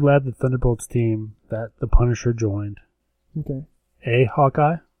 Who led the Thunderbolts team that the Punisher joined? Okay. A.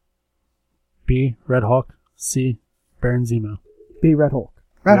 Hawkeye. B. Red Hawk. C. Baron Zemo. B. Red Hulk.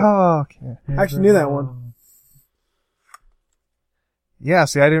 Red Yep. Hawk. Yeah. I actually knew that one. Yeah,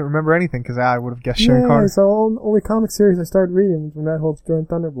 see, I didn't remember anything because I would have guessed Sharon Yeah, Carter. so only comic series I started reading was when Red Hulk joined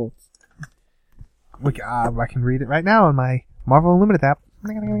Thunderbolts. I can read it right now on my Marvel Unlimited app.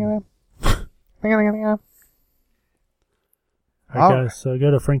 Alright guys, so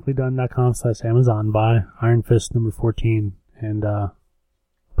go to franklydunn.com/Amazon, buy Iron Fist number 14, and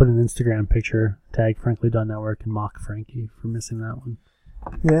put an Instagram picture, tag Frankly Dunn Network, and mock Frankie for missing that one.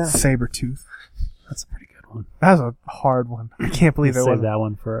 Yeah. Sabretooth. That's a pretty good one. That was a hard one. I can't believe it Let's save wasn't. that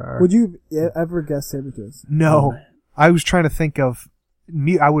one for our... Would you ever guess Sabretooth? No. I was trying to think of...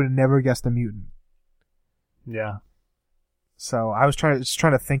 I would have never guessed a mutant. Yeah. So I was trying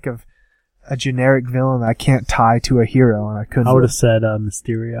to think of a generic villain that I can't tie to a hero, and I couldn't. I would have said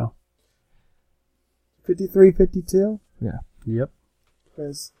Mysterio. 53, 52? Yeah. Yep.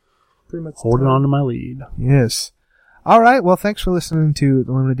 Is pretty much Holding on to my lead. Yes. All right. Well, thanks for listening to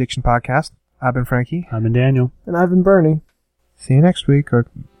the Limited Addiction Podcast. I've been Frankie. I've been Daniel. And I've been Bernie. See you next week, or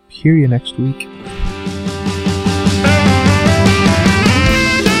hear you next week.